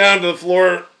gotta move down to the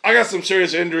floor. I got some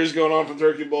serious injuries going on from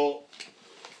Turkey Bowl.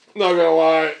 Not gonna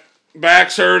lie.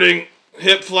 Back's hurting,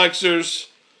 hip flexors,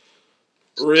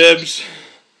 ribs.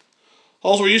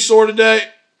 Halls, were you sore today?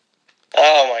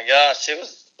 Oh my gosh, it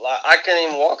was. I couldn't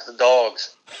even walk the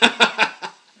dogs.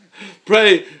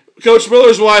 Pray. Coach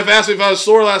Miller's wife asked me if I was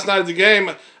sore last night at the game.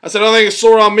 I said, the only thing that's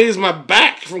sore on me is my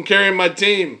back from carrying my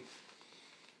team.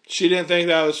 She didn't think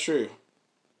that was true.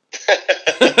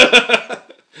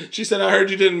 She said, I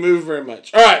heard you didn't move very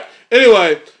much. All right.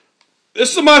 Anyway,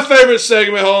 this is my favorite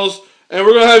segment, Holes, and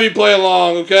we're going to have you play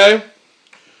along, okay?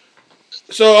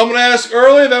 So I'm going to ask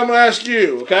Early, then I'm going to ask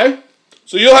you, okay?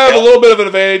 So you'll have a little bit of an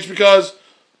advantage because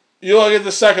you'll get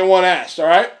the second one asked, all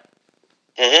right?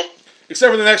 Mm-hmm.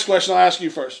 Except for the next question, I'll ask you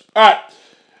first. All right.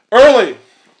 Early,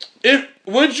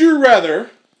 would you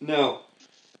rather... No.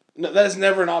 No, that is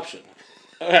never an option.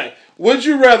 Okay. Would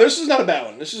you rather... This is not a bad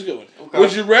one. This is a good one. Okay.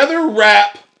 Would you rather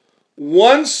rap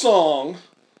one song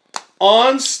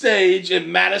on stage in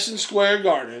Madison Square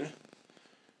Garden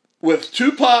with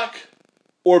Tupac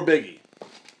or Biggie?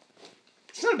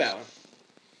 It's not a bad one.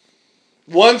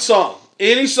 One song.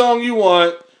 Any song you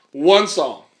want, one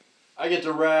song. I get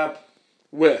to rap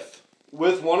With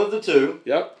one of the two.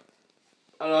 Yep.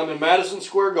 And I'm in Madison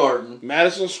Square Garden,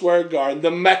 Madison Square Garden,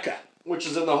 the Mecca. which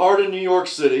is in the heart of New York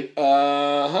City.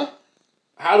 Uh-huh.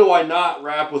 How do I not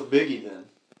rap with Biggie then?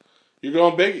 You're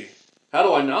going Biggie. How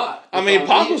do I not? I mean,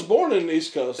 Pac was born in the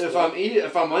East Coast. If I'm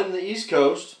in the East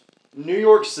Coast, New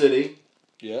York City,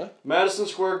 yeah, Madison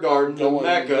Square Garden, the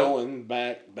Mecca, going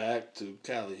back to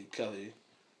Cali.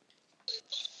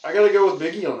 I gotta go with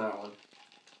Biggie on that one.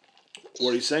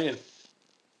 What are you singing?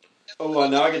 Oh,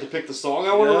 now I get to pick the song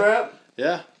I want to rap?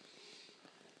 Yeah.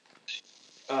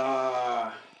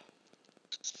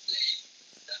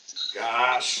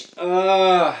 Gosh.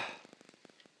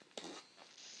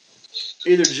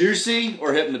 Either Juicy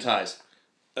or Hypnotize.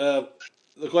 The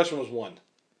question was one.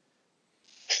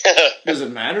 Does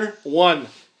it matter? One.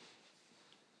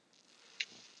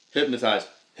 Hypnotize.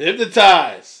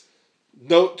 Hypnotize.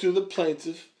 Note to the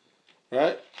plaintiff.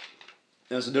 Right?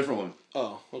 That's a different one.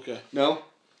 Oh, okay. No?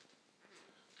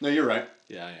 No, you're right.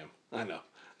 Yeah, I am. I know.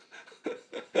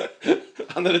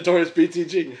 I'm the notorious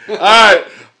BTG. All right.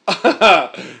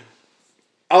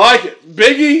 I like it.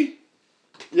 Biggie,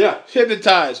 Yeah.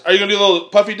 Hypnotize. Are you going to do a little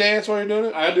puffy dance while you're doing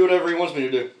it? I do whatever he wants me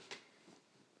to do.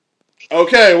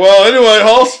 Okay, well, anyway,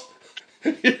 Hulse,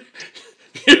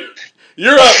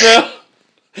 you're up now.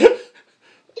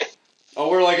 I'll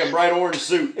wear like a bright orange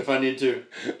suit if I need to.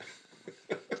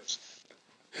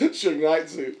 Suge Knight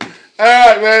suit. All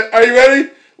right, man. Are you ready?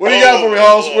 What do you got for me,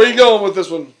 Hulse? Where you going with this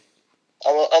one?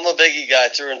 I'm a Biggie guy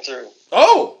through and through.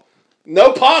 Oh,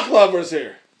 no Pac lovers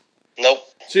here. Nope.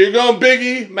 So you're going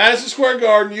Biggie, Madison Square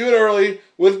Garden, you and Early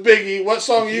with Biggie. What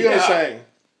song are you going to sing?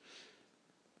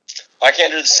 I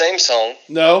can't do the same song.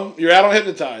 No, you're out on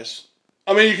Hypnotize.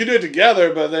 I mean, you can do it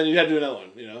together, but then you had to do another one,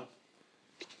 you know?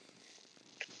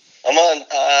 I'm on.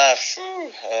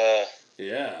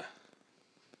 Yeah.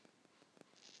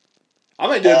 I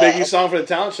might do a Biggie song for the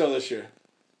talent show this year.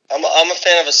 I'm a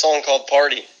fan of a song called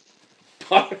Party.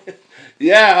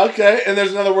 Yeah, okay. And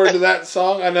there's another word to that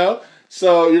song, I know.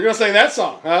 So you're going to sing that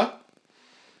song, huh?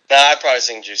 Nah, I'd probably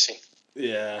sing Juicy.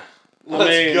 Yeah.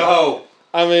 Let's go.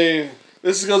 I mean,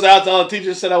 this goes out to all the teachers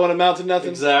who said I would amount to nothing.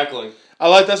 Exactly.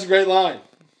 That's a great line.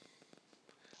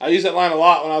 I used that line a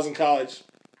lot when I was in college.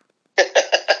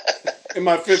 In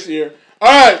my 5th year.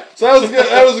 All right, so that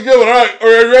was a good one. All right,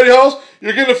 are you ready, Halls?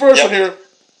 You're getting the first one here.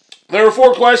 There were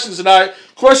 4 questions tonight.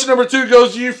 Question number 2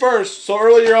 goes to you first. So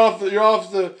early, you're off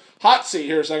the hot seat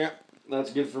here a second.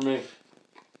 That's good for me.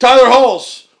 Tyler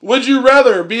Hulse, would you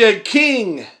rather be a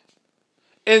king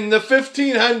in the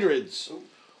 1500s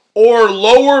or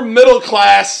lower middle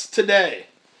class today?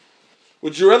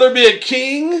 Would you rather be a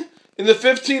king in the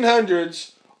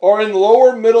 1500s or in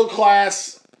lower middle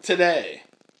class today?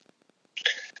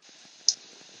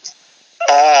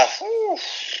 Whew.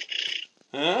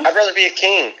 Huh? I'd rather be a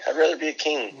king. I'd rather be a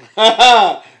king.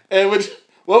 And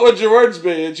what would your words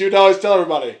be that you'd always tell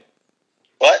everybody?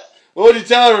 What? What would you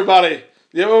tell everybody?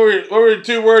 Yeah, what were your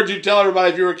 2 words you'd tell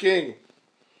everybody if you were king?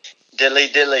 Dilly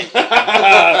dilly.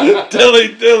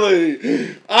 Dilly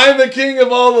dilly. I'm the king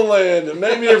of all the land.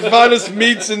 Make me your finest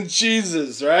meats and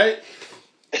cheeses, right?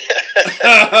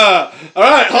 All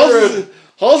right,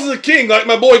 Hulse is a king, like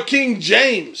my boy King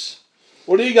James.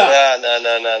 What do you got?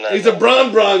 No. He's a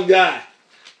Bron guy.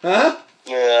 Huh?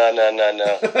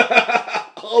 No.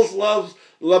 Hulse loves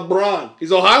LeBron.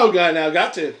 He's an Ohio guy now,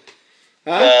 got to.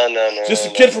 Huh? No. Just a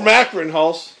kid from Akron,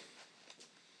 Hulse.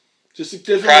 Just a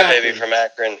kid from Akron. Crybaby from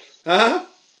Akron. Huh?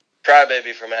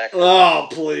 Crybaby from Akron. Oh,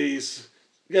 please.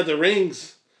 You got the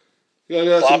rings. You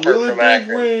got some Flopper really from big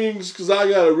Akron. rings because I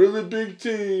got a really big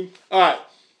team. All right.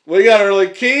 What do you got early?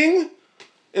 King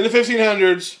in the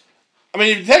 1500s. I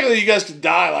mean, technically, you guys could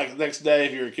die like the next day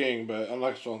if you were a king, but I'm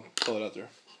not just going to pull it out there.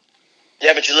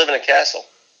 Yeah, but you live in a castle.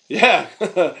 Yeah.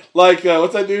 Like,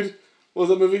 what's that dude? What was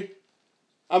that movie?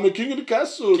 I'm the king of the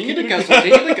castle. King of the castle.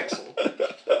 King of the castle.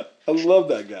 I love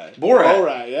that guy.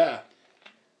 Borat. Yeah.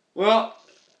 Well,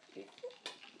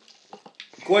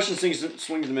 question swings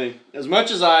to me. As much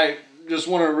as I just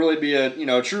want to really be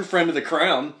a true friend of the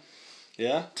crown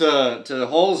Yeah? to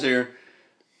Hulse here,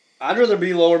 I'd rather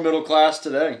be lower middle class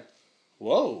today.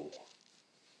 Whoa.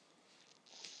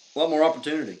 A lot more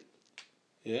opportunity.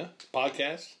 Yeah?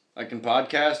 Podcast? I can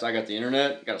podcast. I got the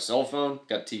internet. Got a cell phone.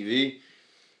 Got TV.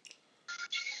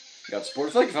 Got sports.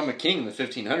 I feel like if I'm a king in the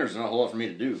 1500s, there's not a whole lot for me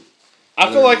to do.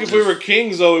 I feel like if we were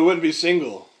kings, though, we wouldn't be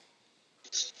single.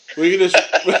 We could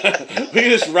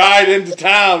just ride into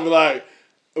town and be like,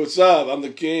 what's up? I'm the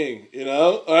king,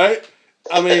 all right?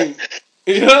 I mean,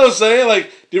 you know what I'm saying?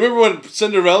 Like, do you remember when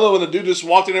Cinderella, when the dude just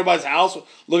walked in everybody's house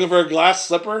looking for a glass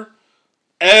slipper?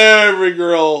 Every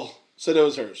girl said it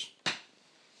was hers.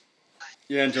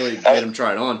 Yeah, until he made him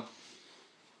try it on.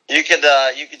 You could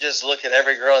just look at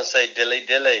every girl and say dilly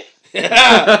dilly. Yeah,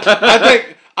 I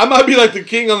think I might be like the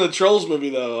king on the Trolls movie,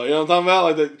 though. You know what I'm talking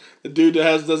about? Like the dude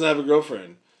that doesn't have a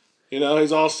girlfriend.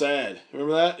 He's all sad.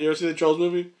 Remember that? You ever see the Trolls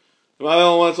movie? Am I the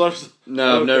only one that's watched?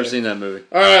 No, I've never seen that movie.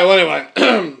 All right, well,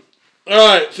 anyway. All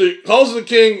right, so Hulse is the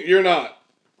king, you're not.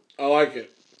 I like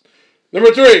it.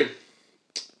 Number 3.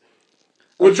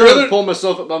 I'm trying to pull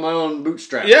myself up by my own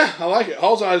bootstraps. Yeah, I like it.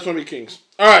 Hulse and I just want to be kings.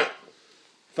 All right.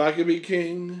 If I could be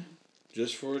king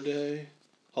just for a day.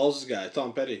 Hulse's guy,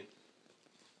 Tom Petty.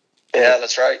 Yeah,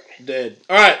 that's right. Dead.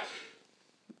 All right.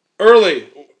 Early.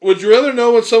 Would you rather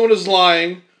know when someone is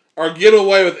lying or get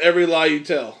away with every lie you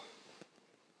tell?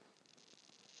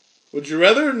 Would you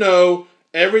rather know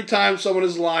every time someone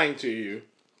is lying to you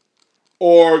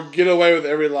or get away with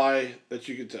every lie that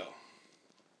you could tell?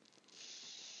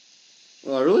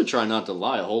 Well, I really try not to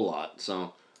lie a whole lot,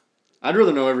 so I'd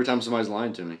rather know every time somebody's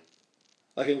lying to me.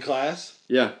 Like in class?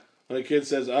 Yeah. When a kid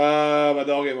says, my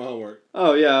dog ate my homework.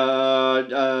 Oh, yeah,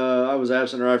 I was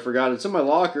absent or I forgot. It's in my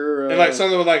locker. And like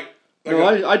something with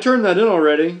I turned that in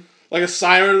already. Like a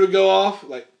siren would go off.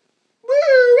 Like,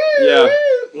 woo, Yeah.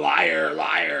 woo, liar,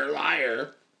 liar,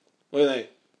 liar. What do you think?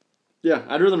 Yeah,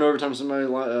 I'd rather know every time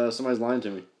somebody's lying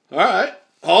to me. All right.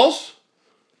 Hulse?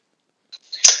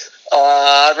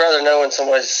 I'd rather know when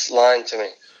somebody's lying to me.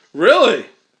 Really?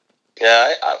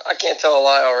 Yeah, I can't tell a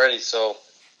lie already, so.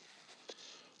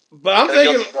 But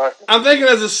I'm thinking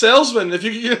as a salesman, if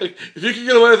you could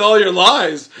get away with all your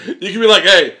lies, you could be like,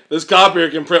 hey, this copier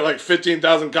can print like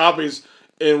 15,000 copies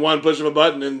in one push of a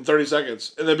button in 30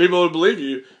 seconds. And then people would believe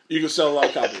you. You can sell a lot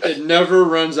of copies. It never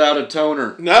runs out of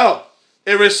toner. No.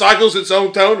 It recycles its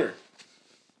own toner.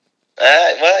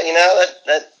 Well,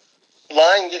 that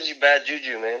lying gives you bad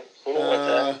juju, man. You don't want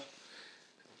that.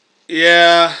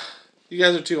 Yeah. You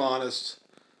guys are too honest.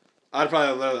 I'd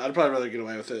probably rather get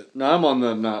away with it. No, I'm on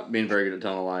the not being very good at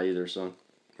telling a lie either, so.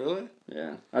 Really?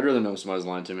 Yeah. I'd rather know somebody's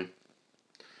lying to me.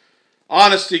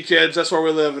 Honesty, kids. That's where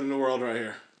we live in the world right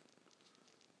here.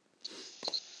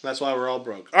 That's why we're all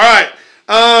broke. All right.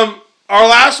 Our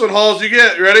last one, Halls, you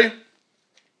ready?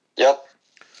 Yep.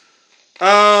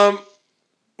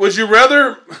 Would you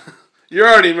rather... You're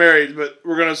already married, but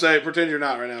we're going to pretend you're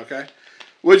not right now, okay?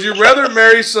 Would you rather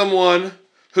marry someone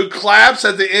who claps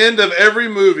at the end of every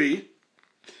movie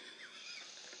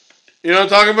You know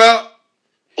what I'm talking about?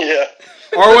 Yeah.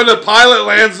 Or when the pilot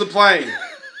lands the plane.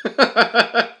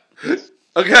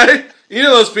 Okay? You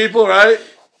know those people, right?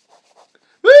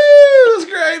 Woo! That's a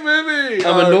great movie.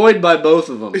 I'm annoyed by both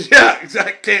of them. Yeah,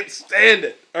 exactly. Can't stand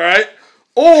it. All right?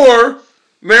 Or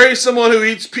marry someone who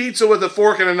eats pizza with a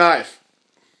fork and a knife.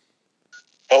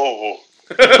 Oh.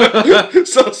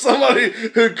 So somebody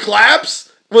who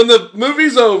claps when the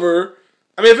movie's over.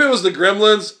 I mean, if it was the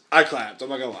Gremlins, I clapped. I'm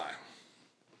not going to lie.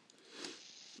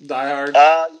 Die Hard.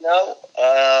 No.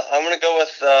 I'm going to go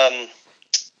with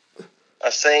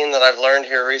a saying that I've learned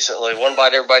here recently. One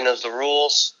bite, everybody knows the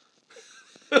rules.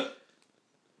 You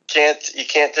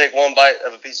can't take one bite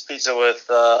of a piece of pizza with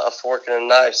a fork and a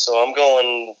knife, so I'm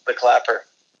going the clapper.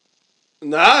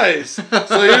 Nice.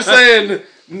 So you're saying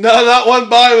no, not one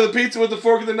bite with a pizza with the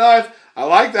fork and the knife. I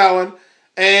like that one.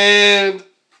 And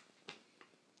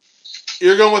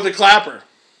you're going with the clapper.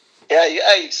 Yeah,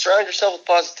 you surround yourself with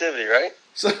positivity, right?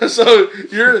 So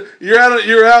you're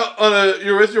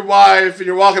with your wife and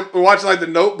you're watching like The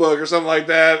Notebook or something like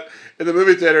that in the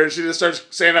movie theater, and she just starts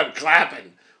standing up and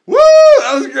clapping. Woo!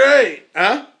 That was great,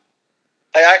 huh?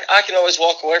 I can always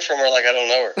walk away from her like I don't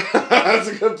know her. That's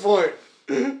a good point.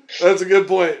 That's a good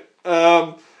point.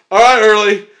 All right,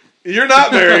 Early, you're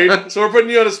not married, so we're putting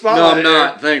you on a spotlight. No, I'm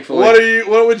not. here. Thankfully.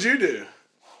 What would you do?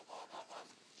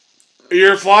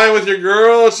 You're flying with your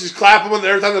girl. She's clapping when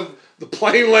every time the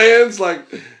plane lands. Like,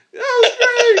 yeah,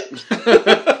 that was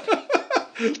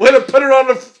great. Way to put her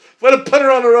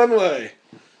on the runway.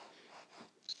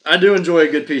 I do enjoy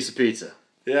a good piece of pizza.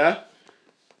 Yeah.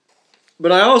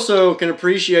 But I also can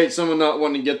appreciate someone not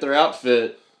wanting to get their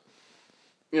outfit,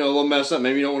 a little messed up.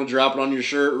 Maybe you don't want to drop it on your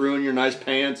shirt, ruin your nice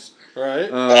pants.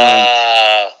 Right. Um,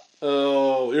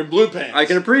 Your blue pants. I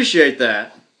can appreciate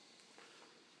that.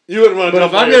 You wouldn't want to. But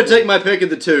if I'm going to take my pick of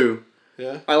the two,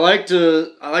 yeah, I like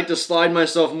to slide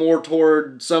myself more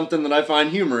toward something that I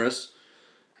find humorous,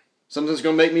 something that's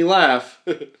going to make me laugh.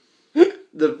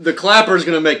 The clapper's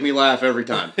going to make me laugh every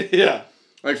time. Yeah.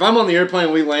 Like if I'm on the airplane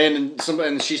and we land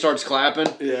and she starts clapping,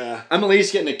 yeah, I'm at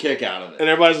least getting a kick out of it. And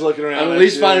everybody's looking around. I'm at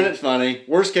least finding it funny.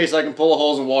 Worst case, I can pull a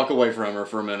hose and walk away from her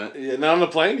for a minute. Yeah, not on the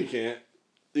plane you can't.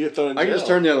 You get thrown in jail. I can just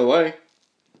turn the other way.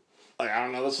 Like, I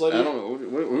don't know this lady. I don't know.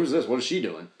 Who's this? What is she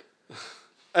doing?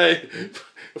 Hey,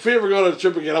 if we ever go on a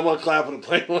trip again, I'm gonna clap when the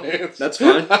plane lands. That's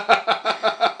fine.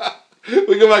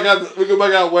 We go back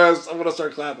out west. I'm gonna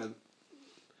start clapping.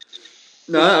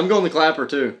 No, I'm going the clapper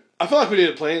too. I feel like we need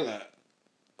to plan that.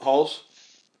 Halls?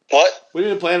 What? We need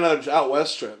to plan another out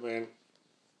west trip, man.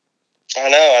 I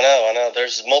know.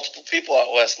 There's multiple people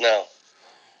out west now.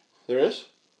 There is?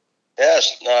 Yeah,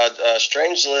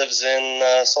 Strange lives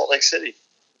in Salt Lake City.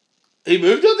 He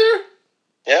moved out there?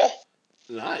 Yeah.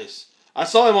 Nice. I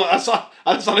saw him. I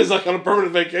just thought he's like on a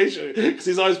permanent vacation because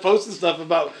he's always posting stuff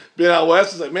about being out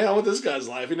west. It's like, man, I want this guy's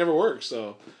life. He never works,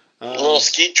 so A little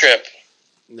ski trip.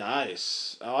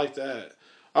 Nice. I like that.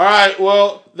 All right.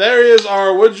 Well, there is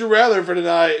our Would You Rather for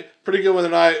tonight. Pretty good one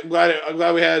tonight. I'm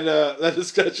glad we had that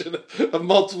discussion of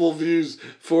multiple views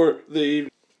for the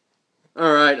evening.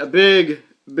 All right, a big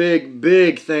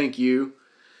thank you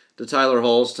to Tyler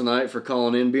Halls tonight for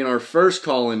calling in, being our first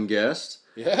call-in guest.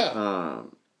 Yeah.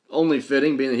 Only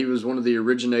fitting, being that he was one of the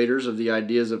originators of the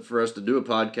ideas for us to do a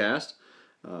podcast.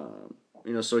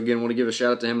 So again, want to give a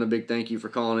shout out to him and a big thank you for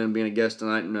calling in and being a guest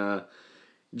tonight and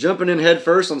jumping in head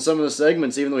first on some of the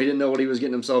segments, even though he didn't know what he was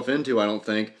getting himself into, I don't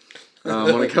think,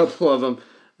 on a couple of them.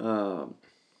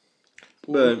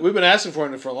 But we've been asking for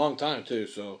him for a long time, too,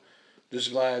 so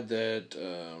just glad that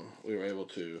we were able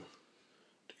to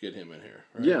get him in here.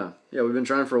 Right? Yeah, we've been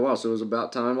trying for a while, so it was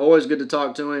about time. Always good to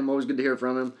talk to him, always good to hear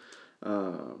from him.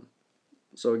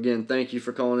 So again, thank you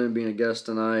for calling in and being a guest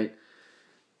tonight.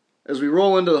 As we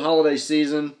roll into the holiday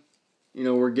season,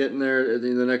 we're getting there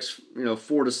in the next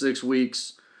 4 to 6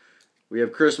 weeks. We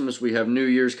have Christmas, we have New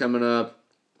Year's coming up.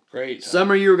 Great.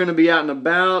 Some of you are going to be out and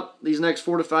about these next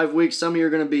 4 to 5 weeks. Some of you are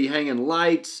going to be hanging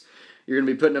lights. You're going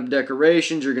to be putting up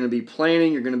decorations. You're going to be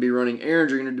planning. You're going to be running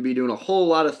errands. You're going to be doing a whole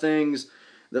lot of things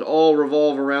that all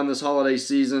revolve around this holiday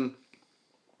season.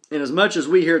 And as much as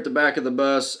we here at the back of the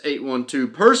bus,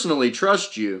 812, personally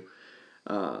trust you,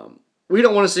 we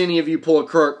don't want to see any of you pull a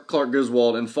Clark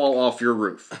Griswold and fall off your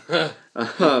roof.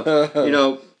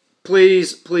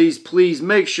 Please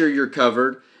make sure you're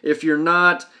covered. If you're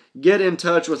not, get in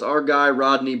touch with our guy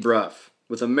Rodney Bruff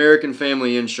with American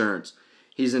Family Insurance.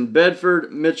 He's in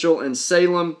Bedford, Mitchell, and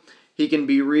Salem. He can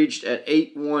be reached at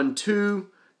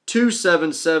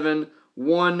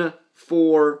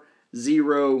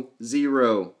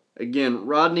 812-277-1400. Again,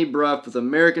 Rodney Bruff with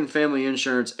American Family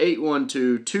Insurance,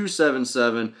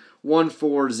 812-277-1400.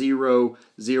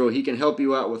 1400. He can help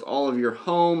you out with all of your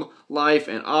home, life,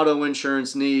 and auto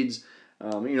insurance needs.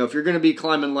 If you're going to be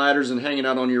climbing ladders and hanging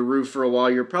out on your roof for a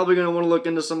while, you're probably going to want to look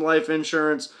into some life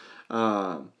insurance.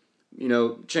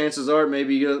 Chances are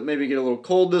maybe get a little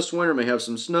cold this winter, may have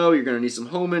some snow. You're going to need some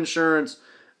home insurance.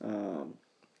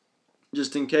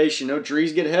 Just in case,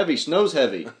 trees get heavy, snow's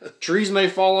heavy. Trees may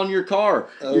fall on your car.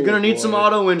 You're going to need some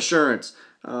auto insurance.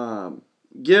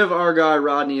 Give our guy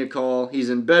Rodney a call. He's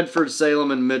in Bedford,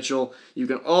 Salem, and Mitchell. You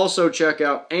can also check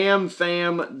out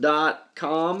amfam.com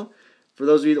for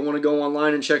those of you that want to go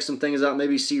online and check some things out,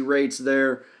 maybe see rates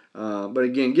there. But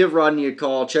again, give Rodney a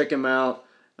call. Check him out.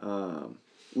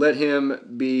 Let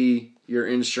him be your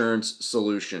insurance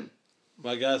solution.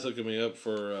 My guy's hooking me up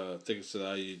for tickets to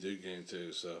the IU Duke game,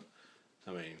 too, so,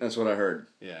 That's what I heard.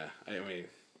 Yeah,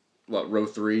 What, row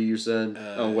 3 you said?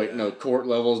 No, court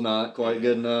level's not quite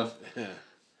good enough. Yeah.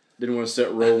 Didn't want to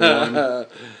set row 1.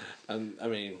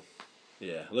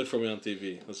 Yeah, look for me on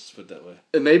TV. Let's just put it that way.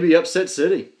 It may be upset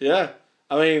city. Yeah.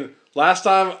 Last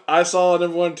time I saw a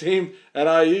number 1 team at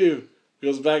IU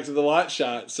goes back to the lot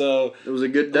shot. So it was a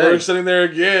good day. We're sitting there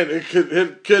again.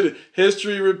 It could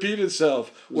history repeat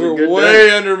itself. We're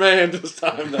way undermanned this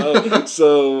time though.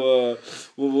 So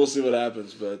we'll see what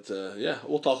happens. But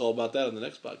we'll talk all about that on the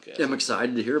next podcast. Yeah, I'm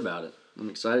excited to hear about it.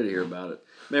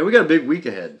 Man, we got a big week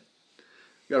ahead.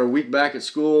 Got our week back at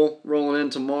school rolling in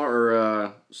tomorrow,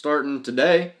 or starting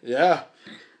today. Yeah.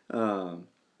 7th,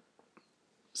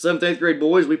 8th grade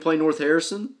boys, we play North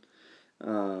Harrison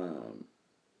on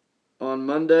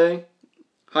Monday.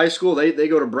 High school, they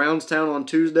go to Brownstown on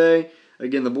Tuesday.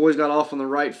 Again, the boys got off on the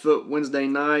right foot Wednesday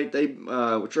night. They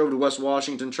drove to West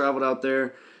Washington, traveled out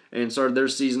there, and started their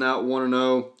season out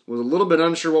 1-0. Was a little bit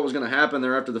unsure what was going to happen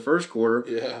there after the first quarter.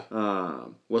 Yeah.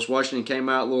 West Washington came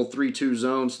out, a little 3-2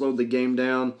 zone, slowed the game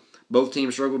down. Both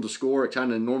teams struggled to score. It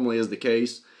kind of normally is the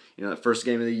case. That first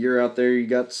game of the year out there, you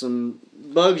got some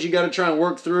bugs you got to try and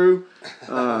work through.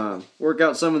 Work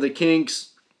out some of the kinks.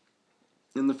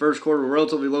 In the first quarter,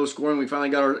 relatively low scoring. We finally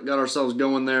got ourselves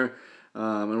going there,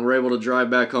 and we're able to drive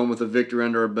back home with a victory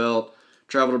under our belt.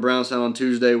 Travel to Brownstown on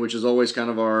Tuesday, which is always kind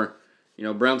of our,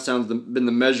 Brownstown's been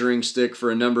the measuring stick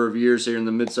for a number of years here in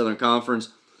the Mid-Southern Conference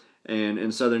and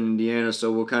in Southern Indiana,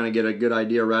 so we'll kind of get a good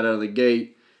idea right out of the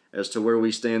gate as to where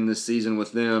we stand this season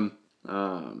with them.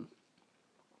 Going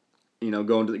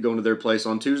to their place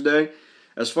on Tuesday.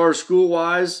 As far as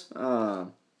school-wise,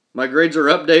 my grades are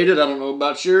updated. I don't know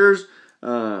about yours.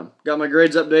 Got my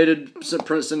grades updated,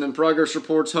 sending progress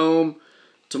reports home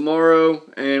tomorrow,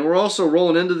 and we're also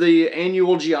rolling into the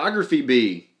annual geography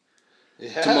bee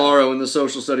tomorrow in the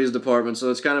social studies department.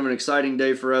 So it's kind of an exciting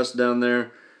day for us down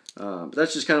there. But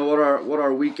that's just kind of what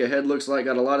our week ahead looks like.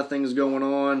 Got a lot of things going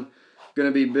on. Going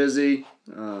to be busy.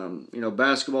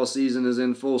 Basketball season is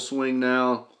in full swing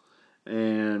now,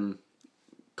 and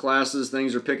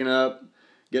things are picking up.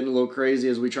 Getting a little crazy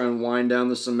as we try and wind down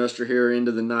the semester here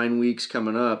into the 9 weeks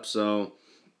coming up. So,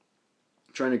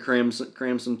 trying to cram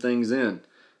some things in.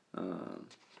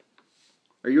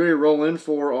 Are you ready to roll in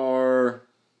for our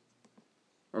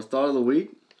thought of the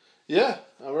week? Yeah,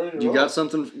 I'm ready to roll. You got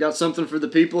something for the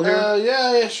people here?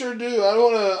 Yeah, sure do. I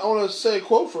want to say a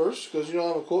quote first because I'm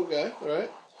a quote guy, right?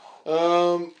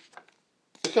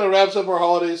 It kind of wraps up our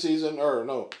holiday season, or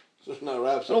no, it's not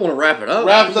wraps up. I don't want to wrap it up.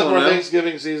 Wraps up our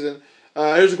Thanksgiving season.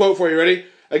 Here's a quote for you. Ready?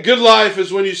 A good life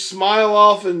is when you smile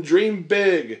often, dream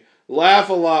big, laugh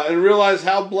a lot, and realize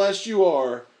how blessed you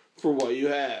are for what you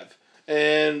have.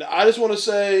 And I just want to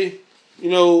say,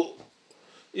 even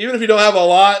if you don't have a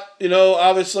lot,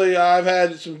 obviously I've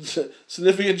had some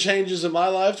significant changes in my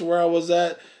life to where I was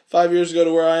at 5 years ago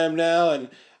to where I am now. And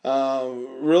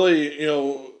really,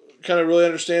 kind of really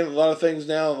understand a lot of things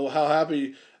now, how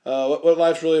happy, what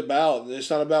life's really about. It's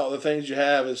not about the things you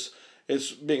have.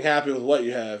 It's being happy with what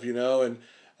you have, and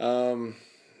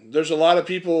there's a lot of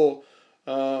people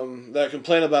that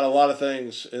complain about a lot of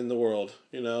things in the world,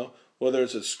 whether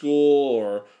it's at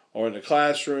school or in the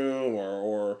classroom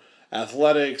or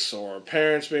athletics or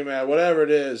parents being mad, whatever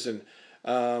it is. And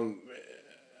I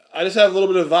just have a little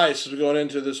bit of advice as we're going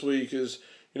into this week is,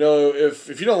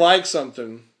 if you don't like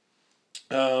something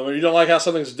or you don't like how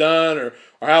something's done or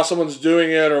how someone's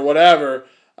doing it or whatever,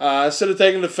 instead of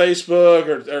taking to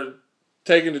Facebook or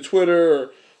taking to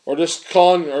Twitter or just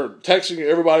calling or texting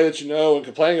everybody that you know and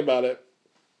complaining about it,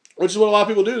 which is what a lot of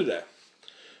people do today.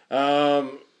 How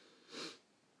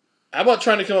about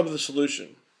trying to come up with a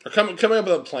solution or coming up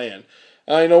with a plan?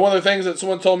 One of the things that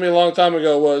someone told me a long time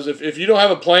ago was if you don't have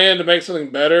a plan to make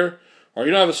something better or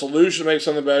you don't have a solution to make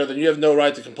something better, then you have no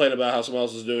right to complain about how someone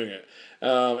else is doing it.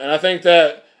 And I think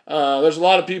that there's a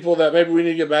lot of people that maybe we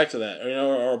need to get back to that,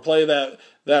 or play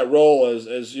that role as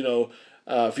if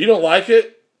you don't like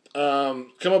it,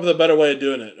 come up with a better way of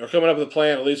doing it, or coming up with a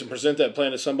plan at least and present that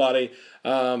plan to somebody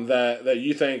that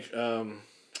you think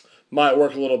might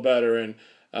work a little better. And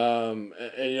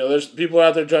there's people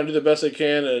out there trying to do the best they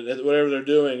can at whatever they're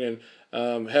doing,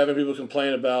 and having people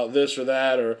complain about this or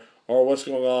that or what's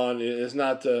going on is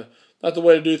not the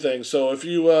way to do things. So if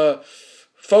you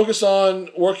focus on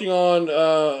working on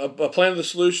a plan of the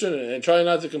solution and try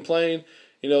not to complain,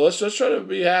 let's just try to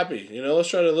be happy. Let's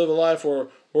try to live a life where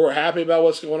we're happy about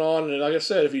what's going on. And like I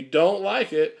said, if you don't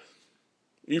like it,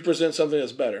 you present something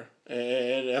that's better.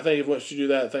 And I think if once you do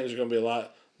that, things are going to be a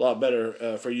lot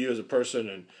better for you as a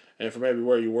person and for maybe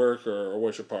where you work or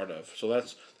what you're part of. So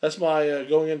that's my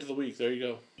going into the week. There you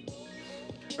go.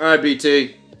 All right,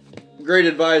 BT. Great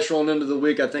advice rolling into the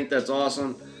week. I think that's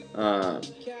awesome. I've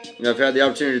had the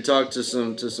opportunity to talk to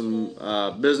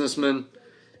some businessmen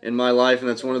in my life, and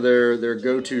that's one of their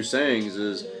go-to sayings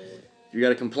is, if you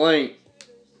got a complaint,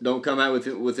 don't come out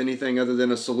with anything other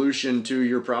than a solution to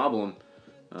your problem.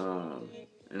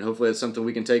 And hopefully it's something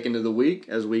we can take into the week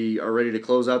as we are ready to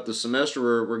close out the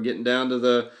semester. We're getting down to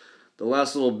the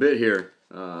last little bit here.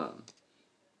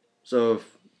 So if,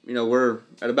 we're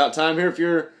at about time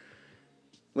here.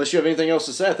 Unless you have anything else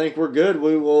to say, I think we're good.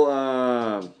 We will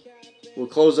we'll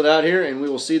close it out here, and we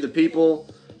will see the people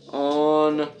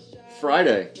on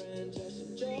Friday.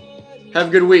 Have a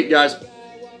good week, guys.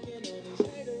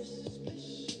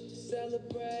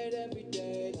 Celebrate every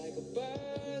day like a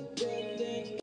bird.